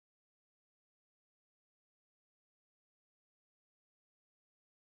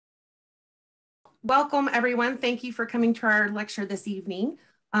Welcome, everyone. Thank you for coming to our lecture this evening.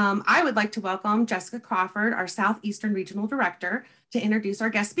 I would like to welcome Jessica Crawford, our Southeastern Regional Director, to introduce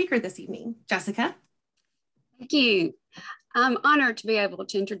our guest speaker this evening. Jessica. Thank you. I'm honored to be able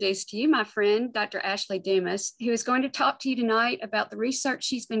to introduce to you my friend, Dr. Ashley Dumas, who is going to talk to you tonight about the research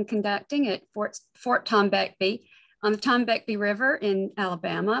she's been conducting at Fort Tombecbe on the Tombecbe River in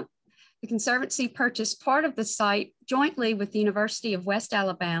Alabama. The Conservancy purchased part of the site jointly with the University of West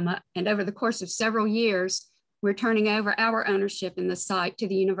Alabama, and over the course of several years, we're turning over our ownership in the site to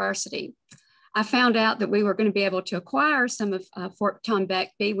the university. I found out that we were going to be able to acquire some of Fort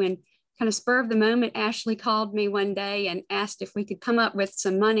Tombecbe when, kind of spur of the moment, Ashley called me one day and asked if we could come up with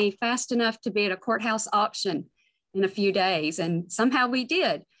some money fast enough to be at a courthouse auction in a few days, and somehow we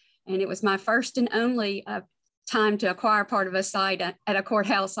did. And it was my first and only time to acquire part of a site at a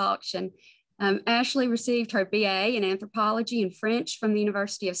courthouse auction. Ashley received her BA in Anthropology and French from the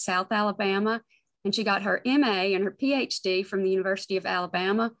University of South Alabama, and she got her MA and her PhD from the University of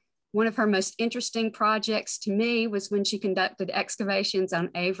Alabama. One of her most interesting projects to me was when she conducted excavations on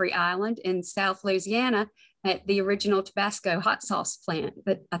Avery Island in South Louisiana at the original Tabasco hot sauce plant.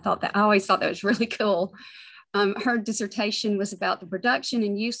 I always thought that was really cool. Her dissertation was about the production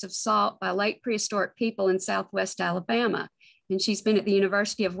and use of salt by late prehistoric people in Southwest Alabama. And she's been at the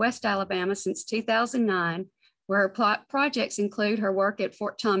University of West Alabama since 2009, where her projects include her work at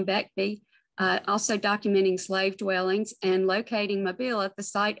Fort Tombecbe, also documenting slave dwellings and locating Mobile at the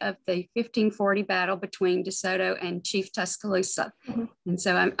site of the 1540 battle between DeSoto and Chief Tuscaloosa. Mm-hmm. And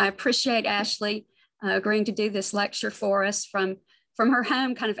so I appreciate Ashley agreeing to do this lecture for us from her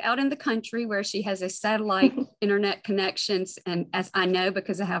home, kind of out in the country where she has a satellite internet connections. And as I know,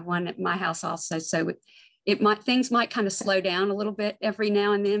 because I have one at my house also, so things might kind of slow down a little bit every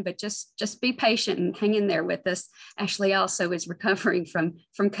now and then, but just be patient and hang in there with us. Ashley also is recovering from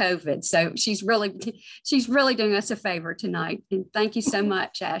COVID. So she's really doing us a favor tonight. And thank you so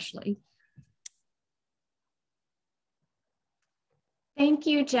much, Ashley. Thank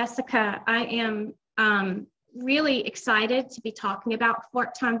you, Jessica. I am really excited to be talking about Fort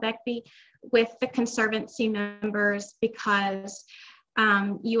Tombecbe with the Conservancy members because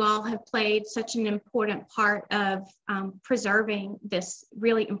you all have played such an important part of preserving this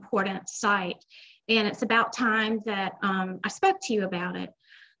really important site. And it's about time that I spoke to you about it.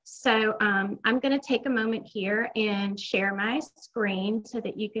 So I'm going to take a moment here and share my screen so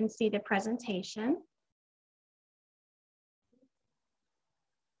that you can see the presentation.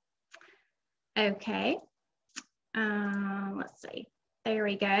 Okay. Let's see. There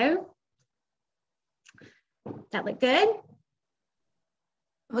we go. That look good?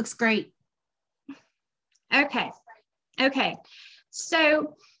 Looks great. Okay.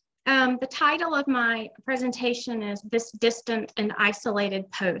 So the title of my presentation is This Distant and Isolated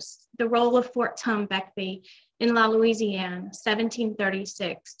Post, the Role of Fort Tombecbe in La Louisiane,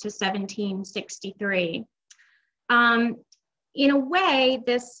 1736 to 1763. In a way,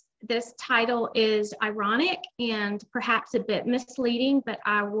 this title is ironic and perhaps a bit misleading, but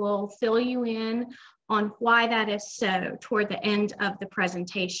I will fill you in on why that is so toward the end of the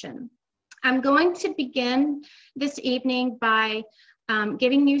presentation. I'm going to begin this evening by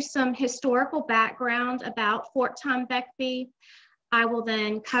giving you some historical background about Fort Tombecbe. I will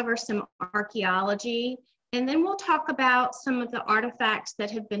then cover some archaeology, and then we'll talk about some of the artifacts that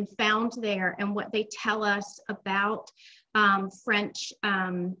have been found there and what they tell us about French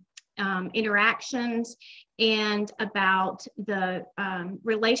interactions and about the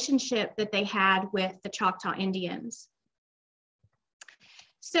relationship that they had with the Choctaw Indians.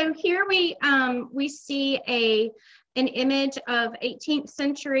 So here we see an image of 18th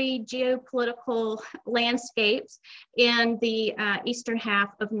century geopolitical landscapes in the eastern half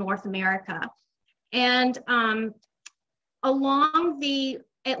of North America. And along the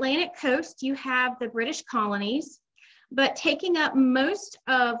Atlantic coast, you have the British colonies, but taking up most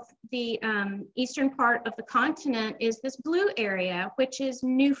of the eastern part of the continent is this blue area, which is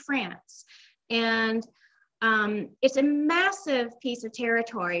New France. And it's a massive piece of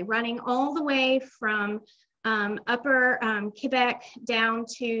territory running all the way from upper Quebec down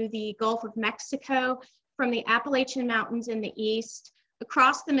to the Gulf of Mexico, from the Appalachian Mountains in the east,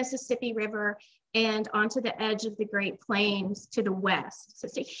 across the Mississippi River, and onto the edge of the Great Plains to the west. So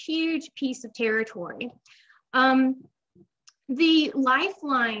it's a huge piece of territory. The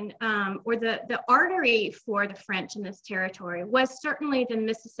lifeline or the artery for the French in this territory was certainly the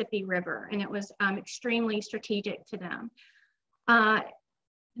Mississippi River, and it was extremely strategic to them.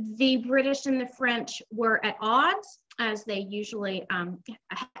 The British and the French were at odds, as they usually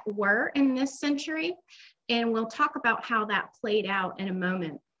were in this century, and we'll talk about how that played out in a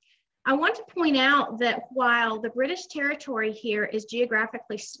moment. I want to point out that while the British territory here is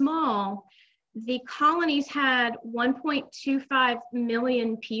geographically small, the colonies had 1.25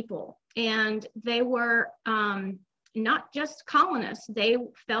 million people, and they were not just colonists. They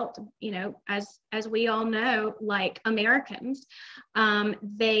felt, you know, as we all know, like Americans.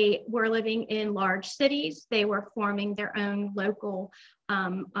 They were living in large cities. They were forming their own local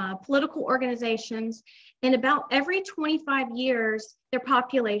political organizations. And about every 25 years, their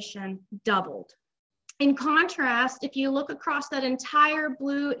population doubled. In contrast, if you look across that entire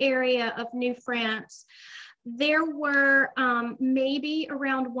blue area of New France, there were maybe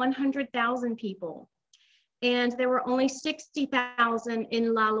around 100,000 people. And there were only 60,000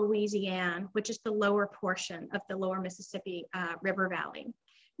 in La Louisiane, which is the lower portion of the lower Mississippi River Valley.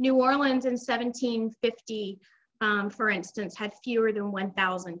 New Orleans in 1750, for instance, had fewer than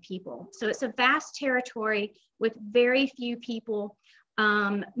 1,000 people. So it's a vast territory with very few people,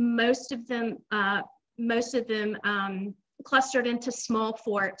 most of them clustered into small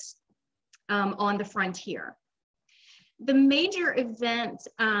forts on the frontier. The major event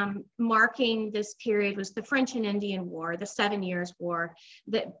marking this period was the French and Indian War, the 7 Years' War,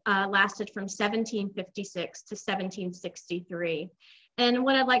 that lasted from 1756 to 1763. And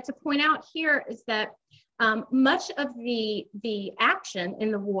what I'd like to point out here is that much of the action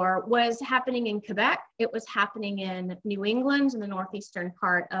in the war was happening in Quebec. It was happening in New England, in the northeastern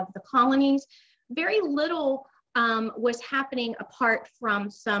part of the colonies. Very little was happening apart from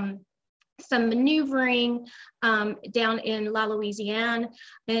some maneuvering down in La Louisiane.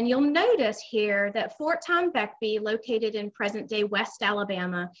 And you'll notice here that Fort Tombecbe, located in present-day West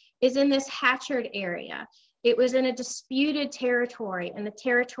Alabama, is in this Hatchard area. It was in a disputed territory, and the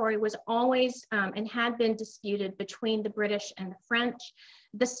territory was always and had been disputed between the British and the French.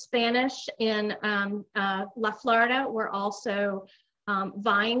 The Spanish in La Florida were also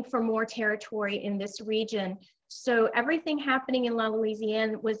vying for more territory in this region. So everything happening in La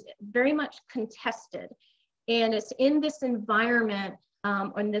Louisiane was very much contested. And it's in this environment,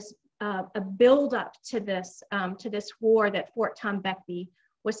 on this a buildup to this war that Fort Tombecbe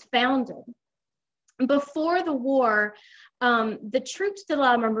was founded. Before the war, the troops de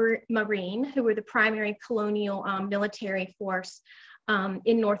la Marine, who were the primary colonial military force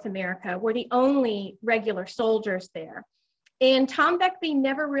in North America, were the only regular soldiers there. And Tombecbe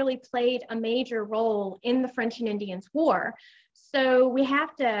never really played a major role in the French and Indians War. So we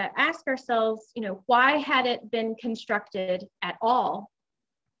have to ask ourselves, you know, why had it been constructed at all?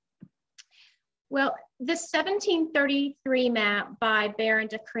 Well, the 1733 map by Baron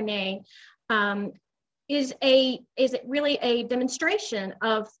de Cernay is it really a demonstration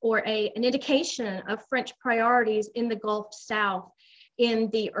of, or an indication of French priorities in the Gulf South in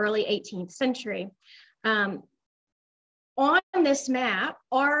the early 18th century. On this map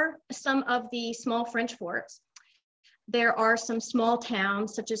are some of the small French forts. There are some small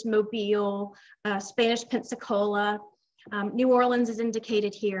towns such as Mobile, Spanish Pensacola, New Orleans is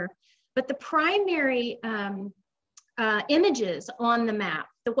indicated here. But the primary images on the map,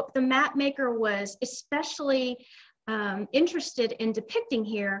 what the map maker was especially interested in depicting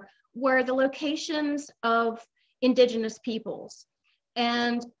here were the locations of indigenous peoples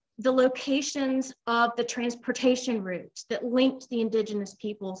and the locations of the transportation routes that linked the indigenous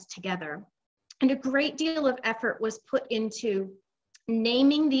peoples together. And a great deal of effort was put into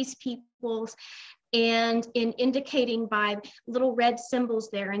naming these peoples and in indicating by little red symbols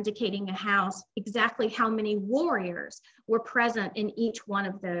there indicating a house exactly how many warriors were present in each one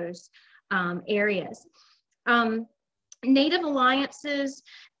of those areas. Native alliances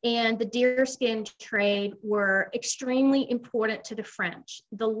and the deerskin trade were extremely important to the French.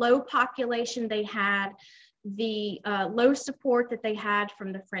 The low population they had, the low support that they had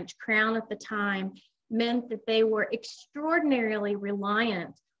from the French crown at the time meant that they were extraordinarily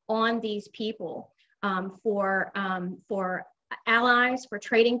reliant on these people for allies, for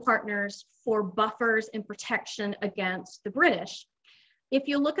trading partners, for buffers and protection against the British. If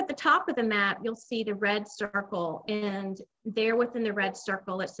you look at the top of the map, you'll see the red circle, and there within the red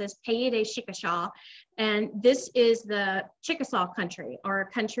circle, it says Pays des Chickasaw, and this is the Chickasaw country, or a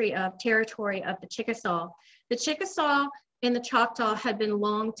country of territory of the Chickasaw. The Chickasaw and the Choctaw had been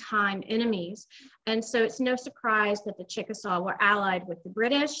long-time enemies, and so it's no surprise that the Chickasaw were allied with the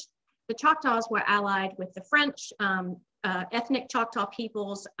British. The Choctaws were allied with the French. Ethnic Choctaw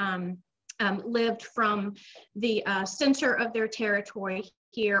peoples lived from the center of their territory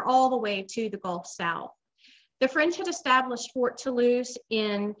here all the way to the Gulf South. The French had established Fort Toulouse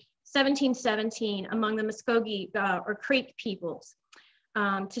in 1717 among the Muskogee or Creek peoples.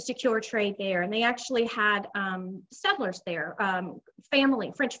 to secure trade there. And they actually had settlers there,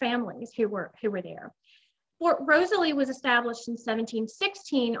 French families who were there. Fort Rosalie was established in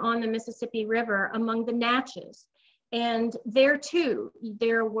 1716 on the Mississippi River among the Natchez. And there too,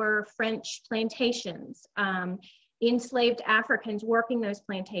 there were French plantations, enslaved Africans working those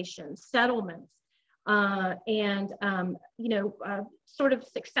plantations, settlements, and sort of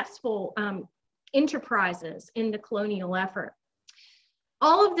successful enterprises in the colonial effort.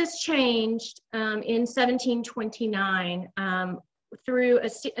 All of this changed in 1729 through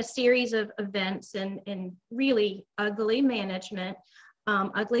a series of events and really ugly management,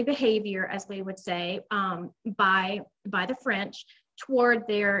 ugly behavior, as we would say, by the French toward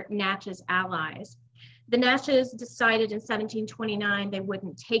their Natchez allies. The Natchez decided in 1729 they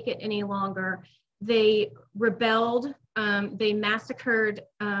wouldn't take it any longer. They rebelled. They massacred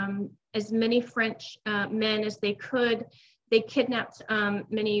as many French men as they could. They kidnapped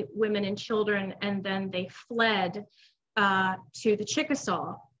many women and children, and then they fled to the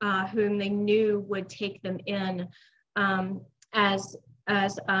Chickasaw, whom they knew would take them in as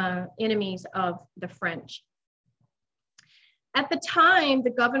enemies of the French. At the time, the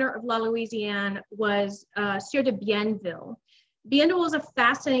governor of La Louisiane was Sieur de Bienville. Bienville was a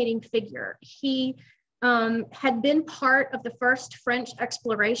fascinating figure. He had been part of the first French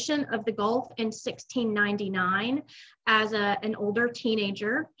exploration of the Gulf in 1699 as an older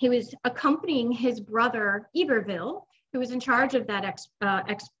teenager. He was accompanying his brother Iberville, who was in charge of that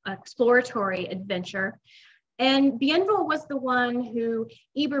exploratory adventure. And Bienville was the one who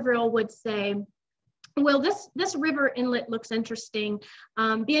Iberville would say, well, this river inlet looks interesting.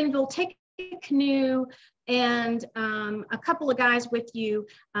 Bienville, take a canoe and a couple of guys with you,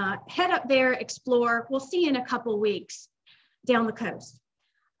 head up there, explore. We'll see you in a couple of weeks down the coast.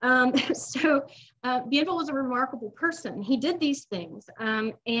 So Bienville was a remarkable person. He did these things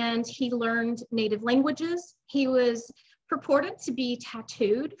and he learned native languages. He was purported to be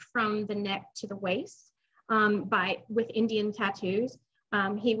tattooed from the neck to the waist with Indian tattoos.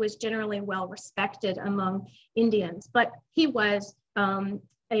 He was generally well respected among Indians, but he was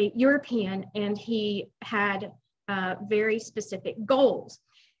a European and he had very specific goals.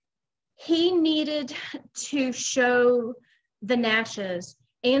 He needed to show the Natchez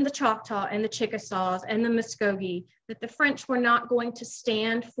and the Choctaw and the Chickasaws and the Muskogee that the French were not going to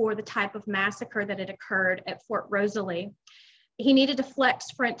stand for the type of massacre that had occurred at Fort Rosalie. He needed to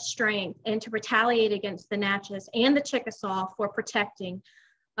flex French strength and to retaliate against the Natchez and the Chickasaw for protecting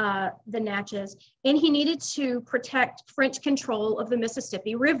the Natchez. And he needed to protect French control of the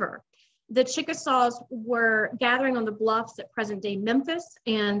Mississippi River. The Chickasaws were gathering on the bluffs at present-day Memphis,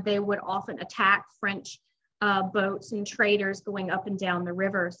 and they would often attack French boats and traders going up and down the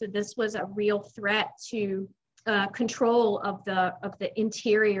river. So this was a real threat to control of the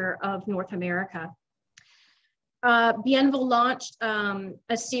interior of North America. Bienville launched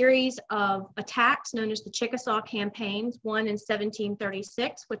a series of attacks known as the Chickasaw campaigns, one in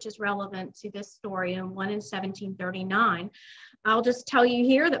 1736, which is relevant to this story, and one in 1739. I'll just tell you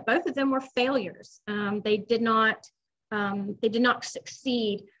here that both of them were failures. They did not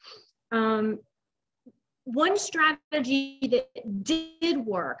succeed. One strategy that did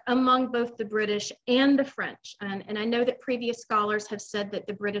work among both the British and the French, and I know that previous scholars have said that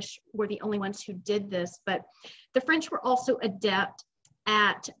the British were the only ones who did this, but the French were also adept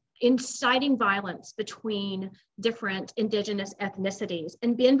at inciting violence between different indigenous ethnicities.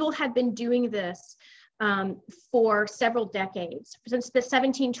 And Bienville had been doing this for several decades. Since the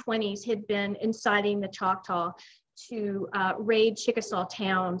 1720s, he'd been inciting the Choctaw to raid Chickasaw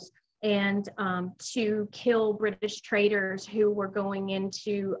towns and to kill British traders who were going in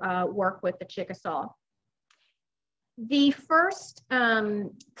to work with the Chickasaw. The first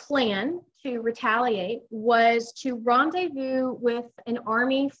plan to retaliate was to rendezvous with an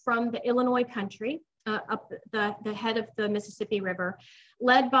army from the Illinois country, up the head of the Mississippi River,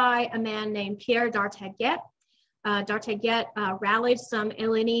 led by a man named Pierre d'Artaguette. D'Artaguette rallied some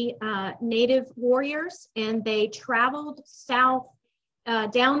Illini native warriors, and they traveled south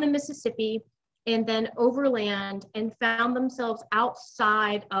down the Mississippi and then overland and found themselves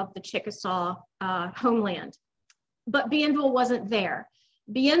outside of the Chickasaw homeland. But Bienville wasn't there.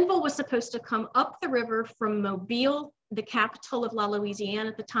 Bienville was supposed to come up the river from Mobile, the capital of La Louisiane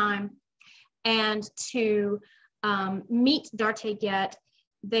at the time, and to meet d'Artaguette.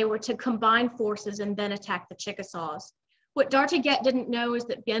 They were to combine forces and then attack the Chickasaws. What d'Artaguette didn't know is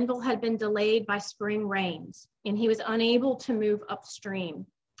that Bienville had been delayed by spring rains, and he was unable to move upstream.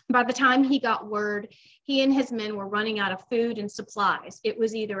 By the time he got word, he and his men were running out of food and supplies. It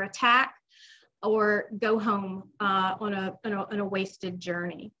was either attack or go home on a wasted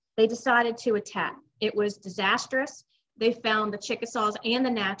journey. They decided to attack. It was disastrous. They found the Chickasaws and the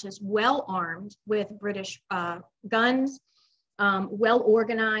Natchez well armed with British guns, well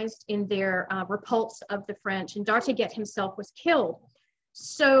organized in their repulse of the French, and D'Artaguette himself was killed.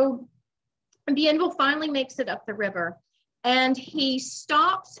 So Bienville finally makes it up the river, and he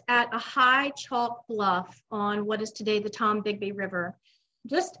stops at a high chalk bluff on what is today the Tombecbe River,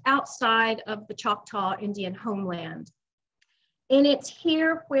 just outside of the Choctaw Indian homeland. And it's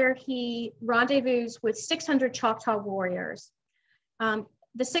here where he rendezvous with 600 Choctaw warriors. The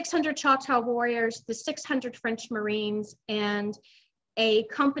 600 Choctaw warriors, the 600 French Marines, and a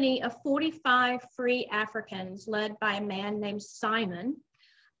company of 45 free Africans led by a man named Simon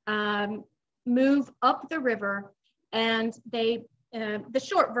move up the river, and they, the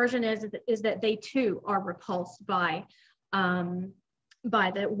short version is that they too are repulsed by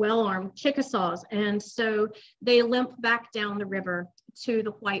the well-armed Chickasaws. And so they limp back down the river to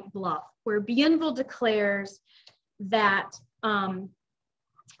the White Bluff, where Bienville declares that,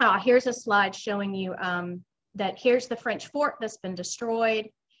 here's a slide showing you that here's the French fort that's been destroyed.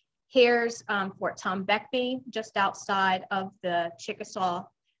 Here's Fort Tombecbe, just outside of the Chickasaw,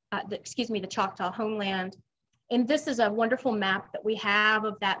 the Choctaw homeland. And this is a wonderful map that we have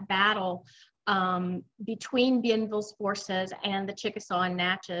of that battle between Bienville's forces and the Chickasaw and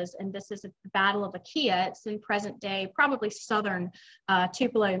Natchez. And this is the Battle of Aquia. It's in present day, probably southern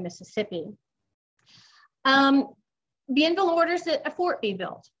Tupelo, Mississippi. Bienville orders that a fort be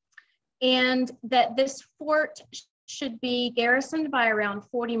built, and that this fort should be garrisoned by around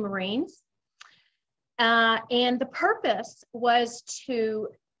 40 Marines. And the purpose was to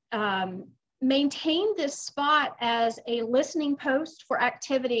maintain this spot as a listening post for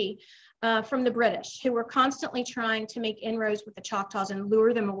activity from the British, who were constantly trying to make inroads with the Choctaws and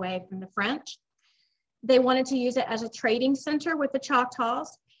lure them away from the French. They wanted to use it as a trading center with the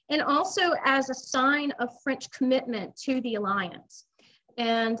Choctaws, and also as a sign of French commitment to the alliance.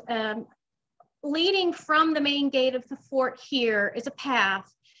 And leading from the main gate of the fort here is a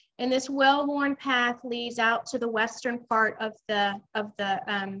path, and this well-worn path leads out to the western part of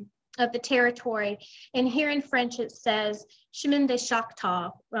the territory. And here in French it says Chemin des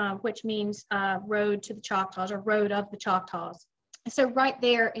Choctaws, which means road to the Choctaws, or road of the Choctaws. So right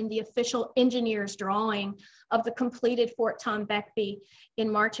there in the official engineer's drawing of the completed Fort Tombecbe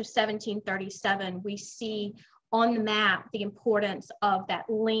in March of 1737, we see on the map the importance of that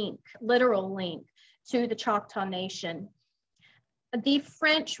link, literal link, to the Choctaw Nation. The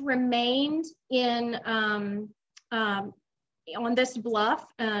French remained on this bluff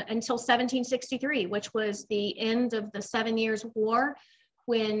until 1763, which was the end of the 7 Years' War,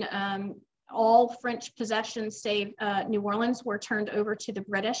 when all French possessions save New Orleans were turned over to the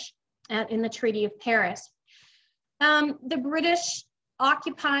British in the Treaty of Paris. The British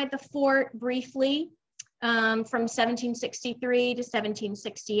occupied the fort briefly from 1763 to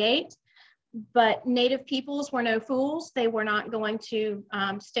 1768, but Native peoples were no fools. They were not going to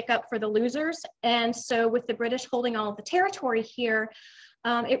stick up for the losers. And so with the British holding all of the territory here,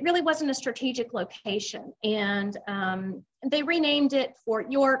 it really wasn't a strategic location. And they renamed it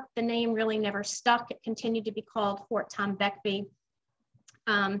Fort York. The name really never stuck. It continued to be called Fort Tombecbe.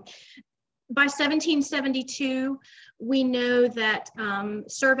 By 1772, we know that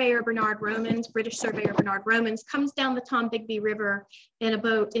surveyor Bernard Romans, British surveyor Bernard Romans, comes down the Tombecbe River in a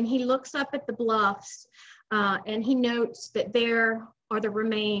boat, and he looks up at the bluffs and he notes that there are the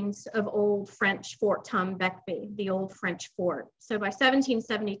remains of old French Fort Tombecbe, the old French fort. So by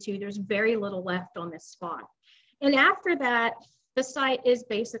 1772, there's very little left on this spot. And after that, the site is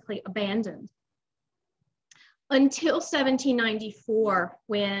basically abandoned until 1794,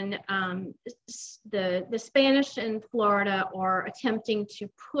 when the Spanish in Florida are attempting to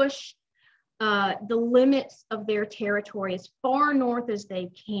push the limits of their territory as far north as they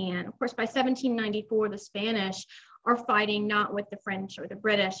can. Of course, by 1794, the Spanish are fighting not with the French or the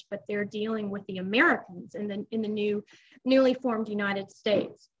British, but they're dealing with the Americans in the newly formed United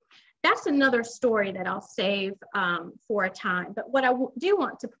States. That's another story that I'll save for a time. But what I do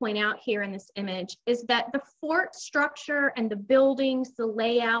want to point out here in this image is that the fort structure and the buildings, the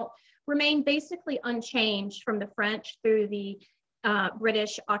layout, remain basically unchanged from the French through the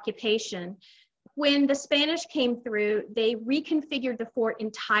British occupation. When the Spanish came through, they reconfigured the fort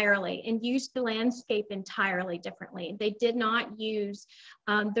entirely and used the landscape entirely differently. They did not use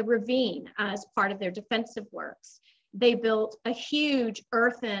the ravine as part of their defensive works. They built a huge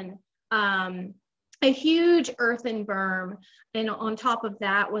earthen a huge earthen berm, and on top of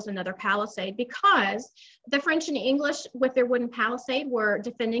that was another palisade, because the French and English with their wooden palisade were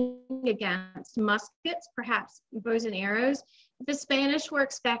defending against muskets, perhaps bows and arrows. The Spanish were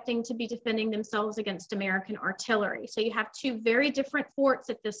expecting to be defending themselves against American artillery. So you have two very different forts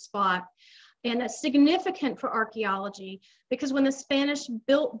at this spot, and it's significant for archaeology because when the Spanish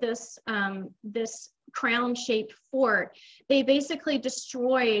built this, this crown-shaped fort, they basically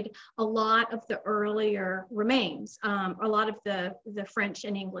destroyed a lot of the earlier remains, a lot of the French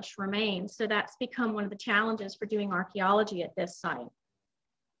and English remains. So that's become one of the challenges for doing archaeology at this site.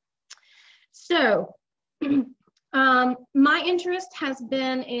 So my interest has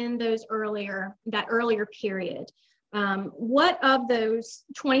been in that earlier period. What of those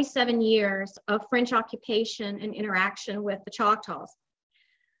 27 years of French occupation and interaction with the Choctaws?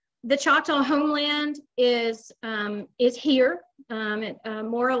 The Choctaw homeland is here. It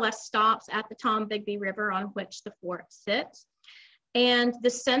more or less stops at the Tombecbe River on which the fort sits. And the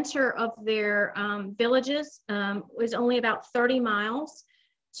center of their villages was only about 30 miles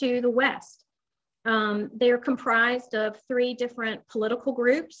to the west. They're comprised of 3 different political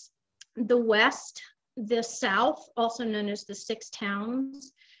groups: the West, the South, also known as the Six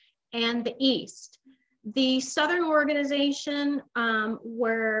Towns, and the East. The Southern organization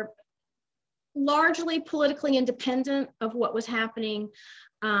were largely politically independent of what was happening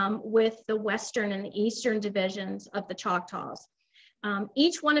with the Western and the Eastern divisions of the Choctaws.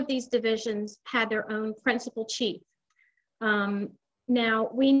 Each one of these divisions had their own principal chief. Now,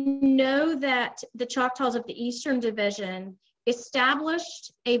 we know that the Choctaws of the Eastern Division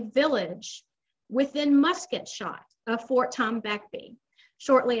established a village within musket shot of Fort Tombecbe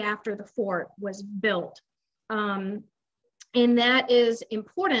shortly after the fort was built. And that is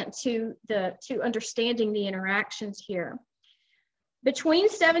important to understanding the interactions here. Between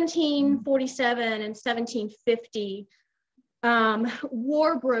 1747 and 1750,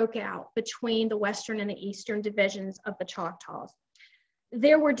 war broke out between the Western and the Eastern divisions of the Choctaws.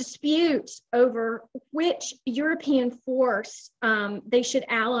 There were disputes over which European force they should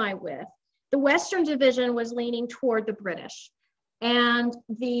ally with. The Western division was leaning toward the British, and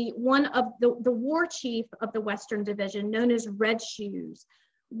the war chief of the Western division, known as Red Shoes,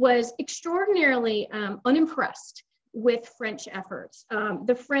 was extraordinarily unimpressed with French efforts.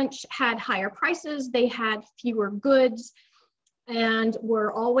 The French had higher prices, they had fewer goods, and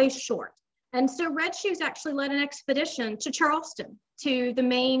were always short. And so Red Shoes actually led an expedition to Charleston, to the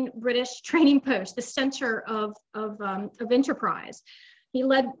main British training post, the center of enterprise. He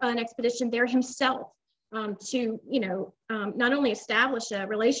led an expedition there himself to, not only establish a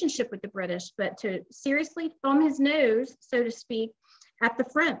relationship with the British, but to seriously thumb his nose, so to speak, at the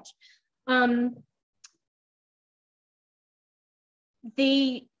French.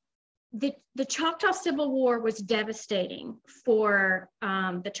 The Choctaw Civil War was devastating for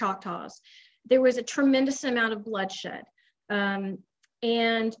the Choctaws. There was a tremendous amount of bloodshed.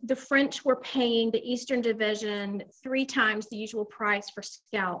 And the French were paying the Eastern Division 3 times the usual price for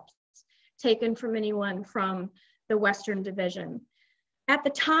scalps taken from anyone from the Western Division. At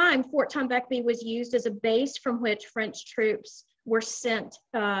the time, Fort Tombecbe was used as a base from which French troops were sent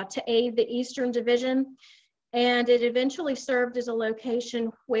to aid the Eastern Division. And it eventually served as a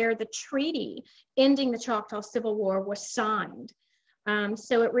location where the treaty ending the Choctaw Civil War was signed.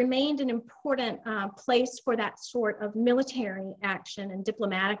 So it remained an important place for that sort of military action and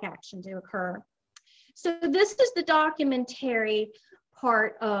diplomatic action to occur. So this is the documentary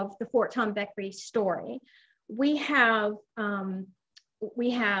part of the Fort Tombecbe story. We have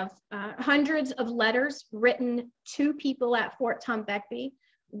hundreds of letters written to people at Fort Tombecbe,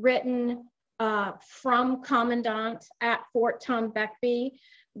 written from commandant at Fort Tombecbe.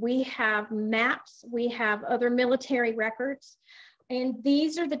 We have maps, we have other military records, and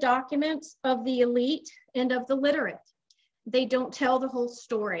these are the documents of the elite and of the literate. They don't tell the whole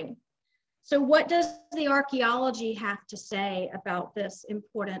story. So what does the archaeology have to say about this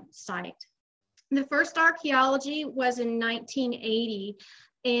important site? The first archaeology was in 1980,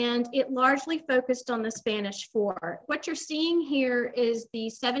 and it largely focused on the Spanish fort. What you're seeing here is the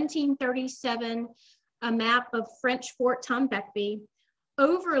 1737 map of French Fort Tombecbe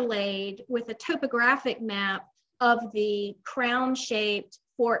overlaid with a topographic map of the crown-shaped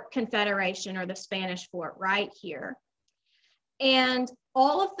Fort Confederation, or the Spanish fort, right here. And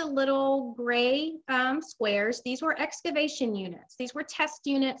all of the little gray squares, these were excavation units. These were test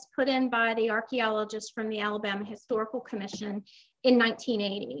units put in by the archaeologists from the Alabama Historical Commission in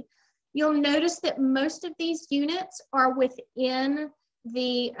 1980. You'll notice that most of these units are within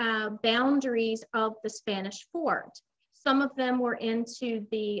the boundaries of the Spanish fort. Some of them were into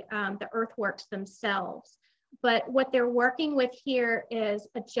the earthworks themselves. But what they're working with here is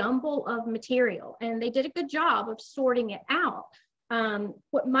a jumble of material, and they did a good job of sorting it out.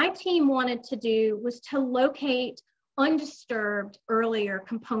 What my team wanted to do was to locate undisturbed earlier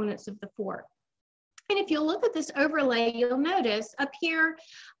components of the fort. And if you look at this overlay, you'll notice up here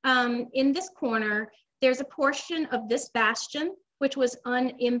in this corner, there's a portion of this bastion which was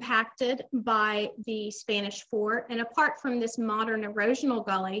unimpacted by the Spanish fort. And apart from this modern erosional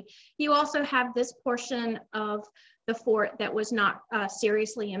gully, you also have this portion of the fort that was not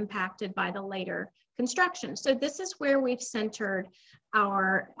seriously impacted by the later construction. So this is where we've centered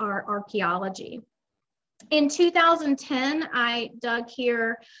our archaeology. In 2010, I dug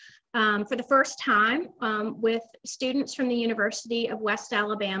here for the first time with students from the University of West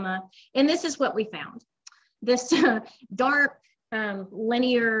Alabama. And this is what we found. This dark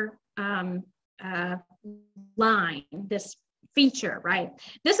linear line, this feature, right?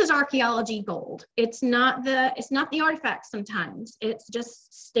 This is archaeology gold. It's not the artifacts sometimes. It's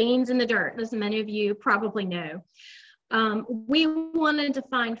just stains in the dirt, as many of you probably know. We wanted to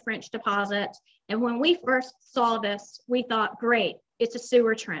find French deposits. And when we first saw this, we thought, great, it's a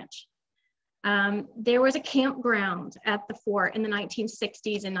sewer trench. There was a campground at the fort in the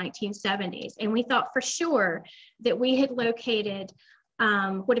 1960s and 1970s. And we thought for sure that we had located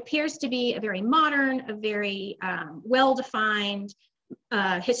what appears to be a very modern, a very well-defined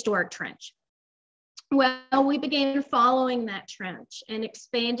historic trench. Well, we began following that trench and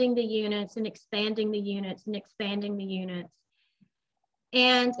expanding the units and expanding the units and expanding the units.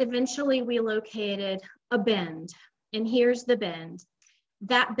 And eventually we located a bend. And here's the bend.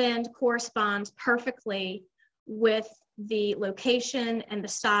 That bend corresponds perfectly with the location and the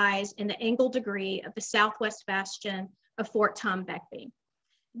size and the angle degree of the southwest bastion of Fort Tombecbe.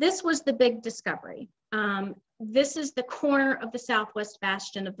 This was the big discovery. This is the corner of the southwest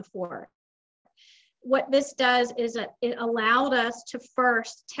bastion of the fort. What this does is it allowed us to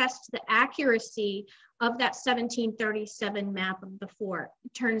first test the accuracy of that 1737 map of the fort.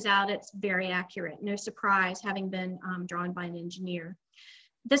 It turns out it's very accurate, no surprise, having been drawn by an engineer.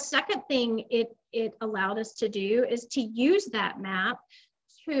 The second thing it allowed us to do is to use that map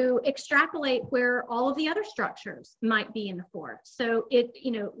to extrapolate where all of the other structures might be in the fort. So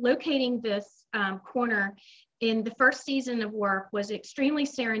locating this corner in the first season of work was extremely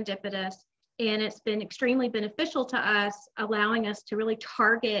serendipitous, and it's been extremely beneficial to us, allowing us to really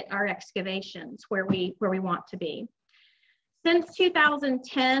target our excavations where we want to be. Since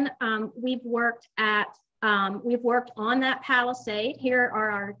 2010, we've worked on that palisade. Here are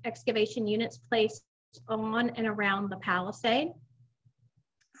our excavation units placed on and around the palisade.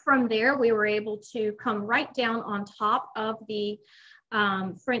 From there, we were able to come right down on top of the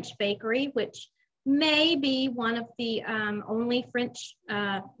French bakery, which may be one of the only French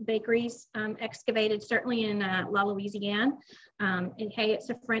bakeries excavated, certainly in La Louisiane. And hey,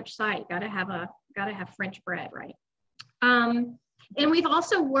 it's a French site. Gotta have French bread, right? And we've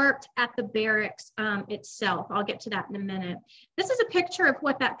also worked at the barracks itself. I'll get to that in a minute. This is a picture of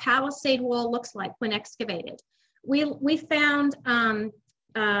what that palisade wall looks like when excavated. We found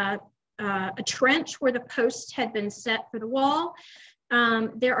a trench where the posts had been set for the wall.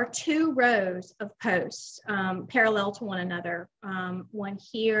 There are two rows of posts parallel to one another, one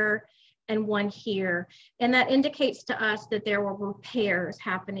here and one here. And that indicates to us that there were repairs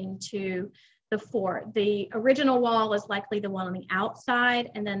happening to the fort. The original wall is likely the one on the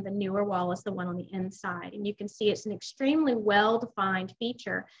outside, and then the newer wall is the one on the inside. And you can see it's an extremely well-defined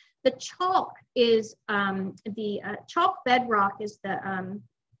feature. The chalk is chalk bedrock is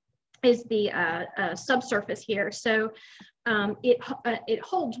the subsurface here. So it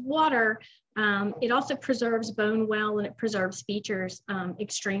holds water. It also preserves bone well, and it preserves features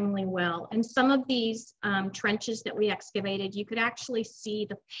extremely well. And some of these trenches that we excavated, you could actually see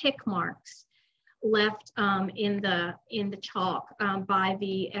the pick marks left in the chalk by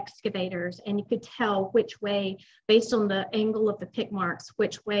the excavators, and you could tell which way, based on the angle of the pick marks,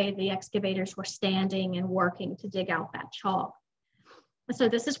 which way the excavators were standing and working to dig out that chalk. So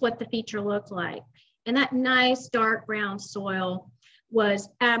this is what the feature looked like. And that nice dark brown soil was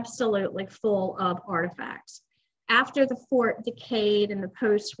absolutely full of artifacts. After the fort decayed and the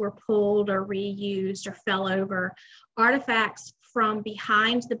posts were pulled or reused or fell over, artifacts from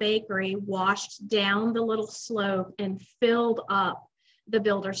behind the bakery washed down the little slope and filled up the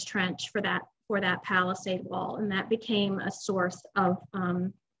builder's trench for that palisade wall. And that became a source of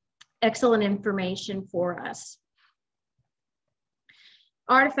excellent information for us.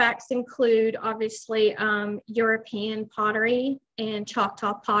 Artifacts include, obviously, European pottery and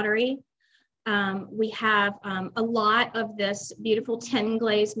Choctaw pottery. We have a lot of this beautiful tin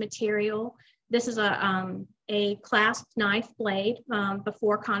glaze material. This is a clasped knife blade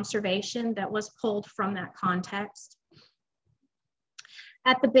before conservation that was pulled from that context.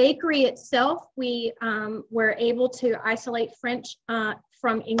 At the bakery itself, we were able to isolate French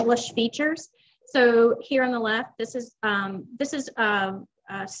from English features. So here on the left, this is a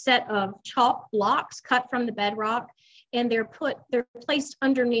set of chalk blocks cut from the bedrock, and they're placed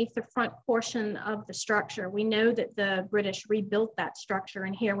underneath the front portion of the structure. We know that the British rebuilt that structure,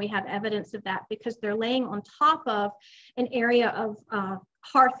 and here we have evidence of that because they're laying on top of an area of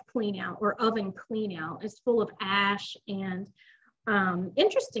hearth clean out or oven clean out. It's full of ash and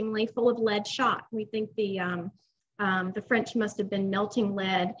interestingly full of lead shot. We think the French must have been melting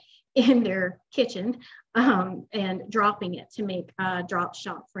lead in their kitchen and dropping it to make drop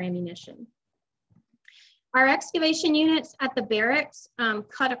shot for ammunition. Our excavation units at the barracks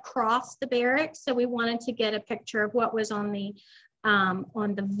cut across the barracks, so we wanted to get a picture of what was on the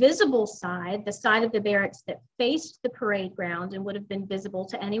visible side, the side of the barracks that faced the parade ground and would have been visible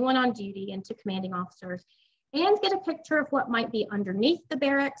to anyone on duty and to commanding officers, and get a picture of what might be underneath the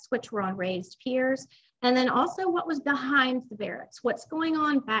barracks, which were on raised piers, and then also what was behind the barracks, what's going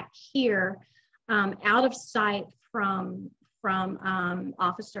on back here out of sight from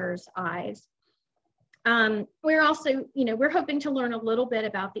officers' eyes. We're also, we're hoping to learn a little bit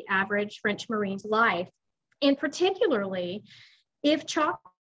about the average French Marine's life, and particularly if Choctaw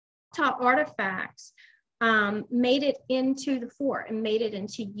artifacts made it into the fort and made it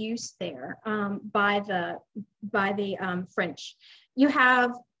into use there by the French. You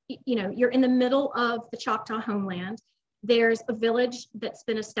have, you're in the middle of the Choctaw homeland. There's a village that's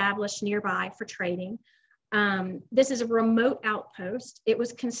been established nearby for trading. This is a remote outpost. It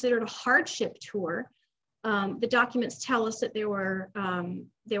was considered a hardship tour. The documents tell us that there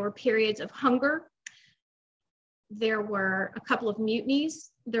were periods of hunger. There were a couple of mutinies.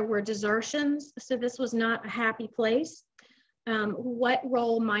 There were desertions. So this was not a happy place. What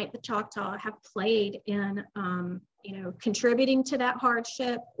role might the Choctaw have played in, contributing to that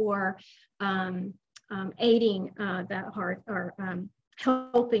hardship or aiding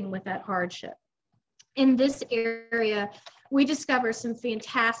helping with that hardship? In this area, we discover some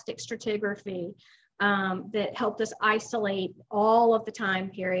fantastic stratigraphy that helped us isolate all of the time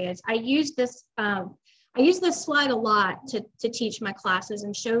periods. I use this slide a lot to teach my classes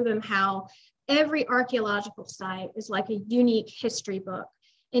and show them how every archaeological site is like a unique history book.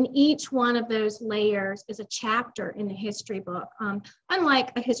 And each one of those layers is a chapter in the history book.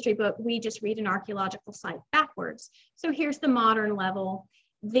 Unlike a history book, we just read an archaeological site backwards. So here's the modern level.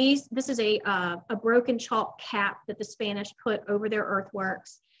 This is a broken chalk cap that the Spanish put over their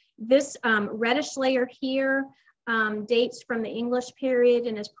earthworks. This reddish layer here dates from the English period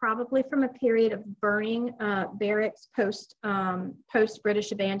and is probably from a period of burning barracks post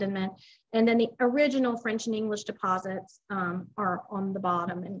British abandonment. And then the original French and English deposits are on the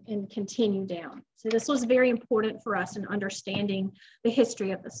bottom and continue down. So this was very important for us in understanding the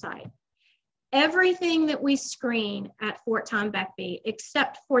history of the site. Everything that we screen at Fort Tombecbe,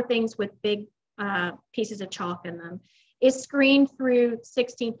 except for things with big pieces of chalk in them, is screened through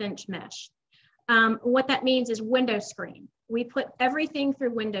 16th-inch mesh. What that means is window screen. We put everything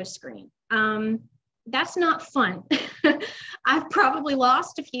through window screen. That's not fun. I've probably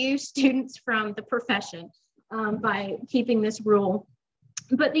lost a few students from the profession by keeping this rule.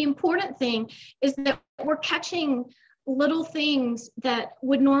 But the important thing is that we're catching little things that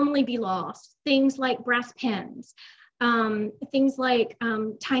would normally be lost, things like brass pins, things like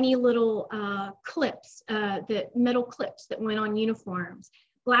tiny little clips, metal clips that went on uniforms,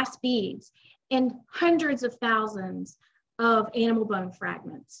 glass beads, and hundreds of thousands of animal bone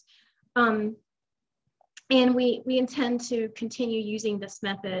fragments. And we intend to continue using this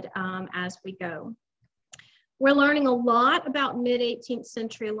method as we go. We're learning a lot about mid-18th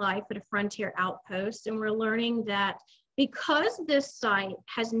century life at a frontier outpost, and we're learning that because this site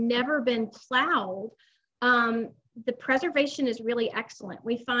has never been plowed, the preservation is really excellent.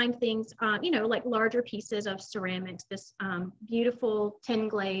 We find things, like larger pieces of ceramics, this beautiful tin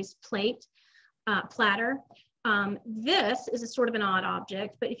glaze platter. This is a sort of an odd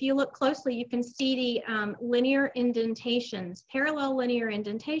object, but if you look closely, you can see the linear indentations, parallel linear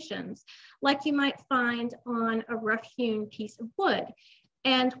indentations, like you might find on a rough-hewn piece of wood.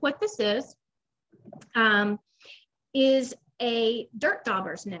 And what this is a dirt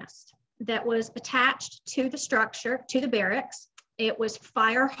dauber's nest that was attached to the structure, to the barracks. It was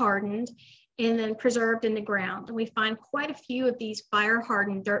fire hardened and then preserved in the ground. And we find quite a few of these fire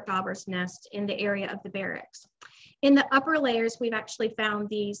hardened dirt dauber's nests in the area of the barracks. In the upper layers, we've actually found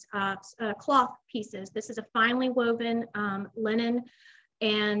these cloth pieces. This is a finely woven linen,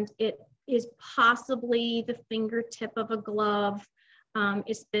 and it is possibly the fingertip of a glove.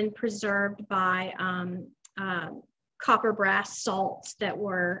 It's been preserved by copper brass salts that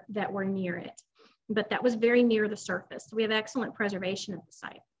were near it, but that was very near the surface. So we have excellent preservation at the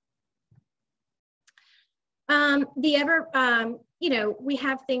site. We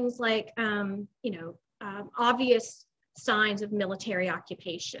have things like, obvious signs of military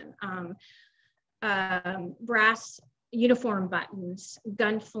occupation, brass uniform buttons,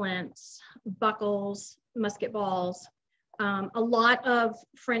 gun flints, buckles, musket balls, a lot of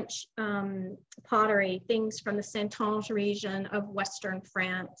French pottery, things from the Saintonge region of Western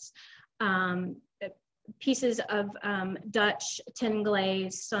France, pieces of Dutch tin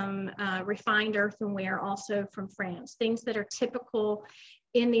glaze, some refined earthenware also from France, things that are typical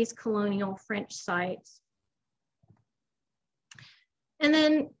in these colonial French sites. And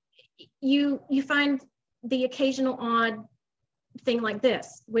then you find the occasional odd thing like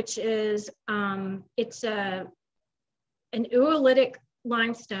this, which is it's an oolitic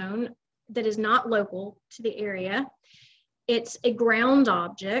limestone that is not local to the area. It's a ground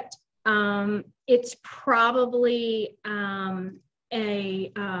object. It's probably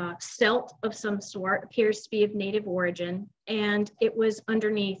a celt of some sort, appears to be of native origin, and it was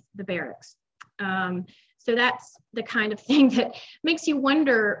underneath the barracks. So that's the kind of thing that makes you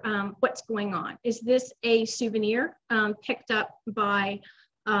wonder what's going on. Is this a souvenir picked up by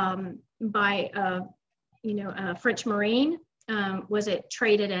a French Marine? Was it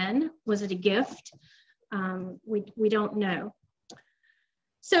traded in? Was it a gift? We don't know.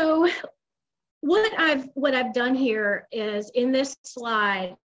 So what I've done here is, in this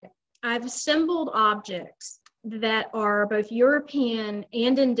slide, I've assembled objects that are both European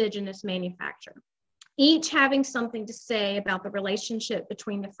and indigenous manufacture, each having something to say about the relationship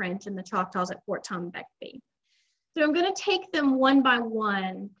between the French and the Choctaws at Fort Tombecbe. So I'm going to take them one by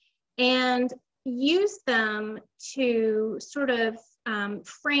one and use them to sort of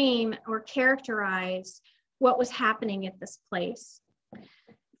frame or characterize what was happening at this place.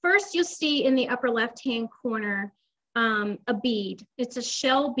 First, you'll see in the upper left-hand corner a bead. It's a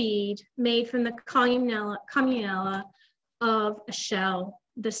shell bead made from the communella of a shell,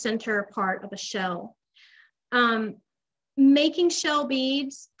 the center part of a shell. Making shell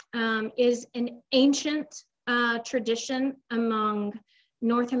beads is an ancient tradition among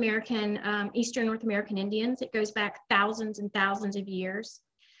North American, Eastern North American Indians. It goes back thousands and thousands of years.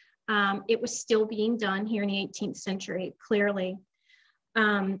 It was still being done here in the 18th century, clearly.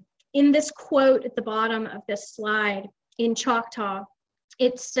 In this quote at the bottom of this slide in Choctaw,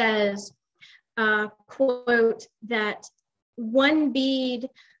 it says, quote, that one bead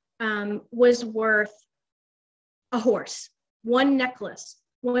was worth a horse. One necklace,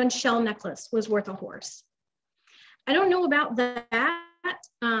 one shell necklace was worth a horse. I don't know about that,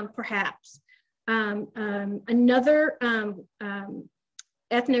 perhaps. Another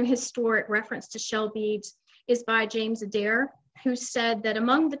ethnohistoric reference to shell beads is by James Adair, who said that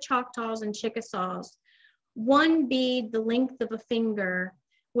among the Choctaws and Chickasaws, one bead the length of a finger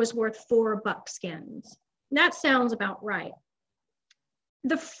was worth 4 buckskins. That sounds about right.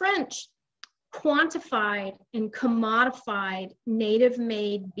 The French quantified and commodified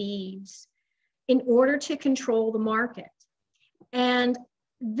native-made beads in order to control the market. And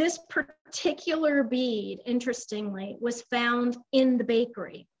this particular bead, interestingly, was found in the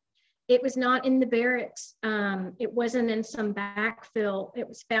bakery. It was not in the barracks. It wasn't in some backfill. It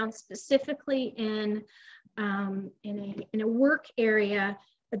was found specifically in a work area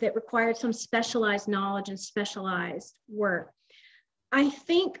that required some specialized knowledge and specialized work. I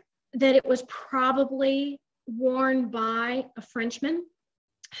think that it was probably worn by a Frenchman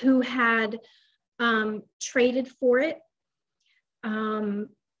who had traded for it.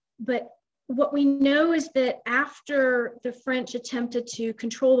 But what we know is that after the French attempted to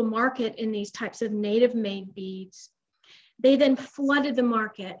control the market in these types of native-made beads, they then flooded the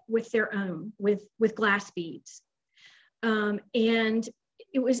market with their own, with glass beads. And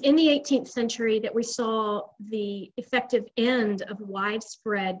it was in the 18th century that we saw the effective end of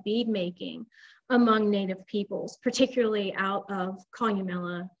widespread bead making among native peoples, particularly out of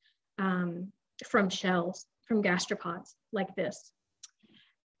columella from shells, from gastropods like this.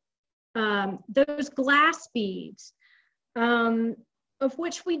 Those glass beads, of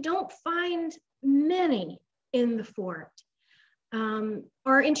which we don't find many in the fort,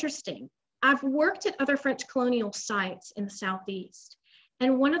 are interesting. I've worked at other French colonial sites in the Southeast,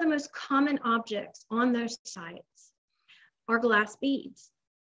 and one of the most common objects on those sites are glass beads.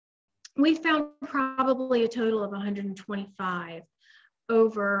 We found probably a total of 125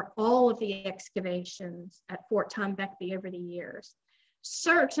 over all of the excavations at Fort Tombecbe over the years.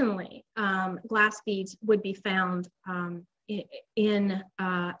 Certainly, glass beads would be found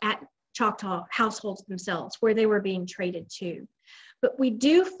at Choctaw households themselves, where they were being traded to. But we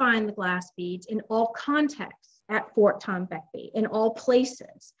do find the glass beads in all contexts at Fort Tombecbe, in all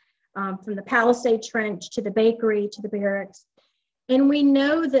places, from the Palisade Trench to the bakery to the barracks. And we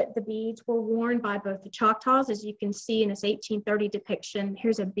know that the beads were worn by both the Choctaws, as you can see in this 1830 depiction.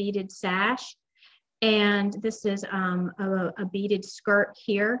 Here's a beaded sash, and this is a beaded skirt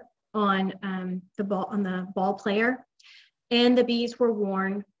here on the ball player. And the beads were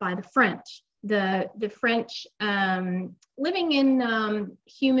worn by the French. The French living in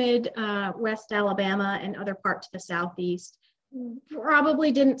humid West Alabama and other parts of the Southeast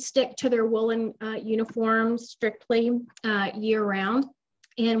probably didn't stick to their woolen uniforms strictly year round.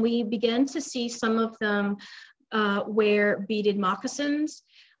 And we began to see some of them wear beaded moccasins,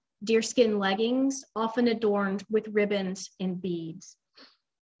 deerskin leggings, often adorned with ribbons and beads.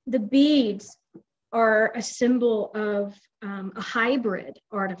 The beads are a symbol of a hybrid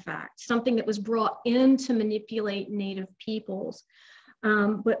artifact, something that was brought in to manipulate Native peoples,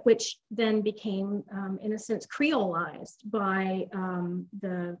 but which then became, in a sense, creolized by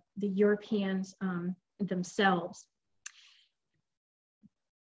the Europeans themselves.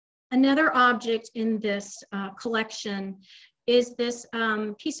 Another object in this collection is this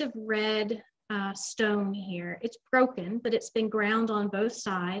piece of red stone here. It's broken, but it's been ground on both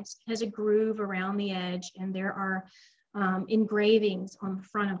sides, has a groove around the edge, and there are engravings on the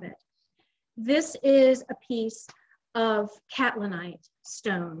front of it. This is a piece of catlinite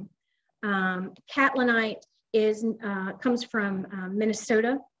stone. Catlinite comes from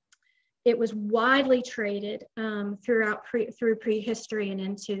Minnesota. It was widely traded through prehistory and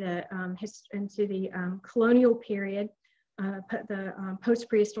into the colonial period, the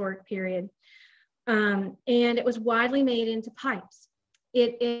post-prehistoric period. And it was widely made into pipes.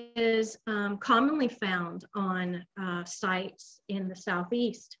 It is commonly found on sites in the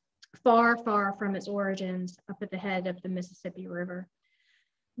Southeast, far, far from its origins up at the head of the Mississippi River.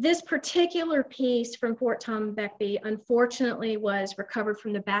 This particular piece from Fort Tombecbe, unfortunately, was recovered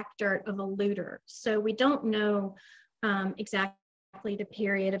from the back dirt of a looter. So we don't know exactly the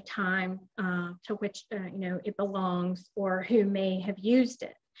period of time to which it belongs or who may have used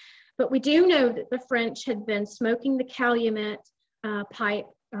it. But we do know that the French had been smoking the calumet pipe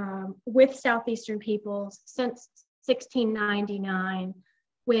with Southeastern peoples since 1699,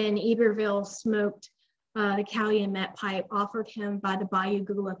 when Iberville smoked the calumet pipe offered him by the Bayou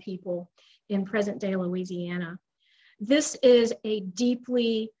Gula people in present-day Louisiana. This is a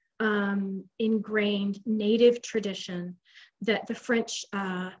deeply ingrained Native tradition that the French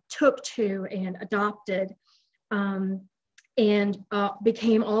took to and adopted, and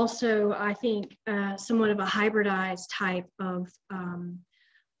became also, I think, somewhat of a hybridized type of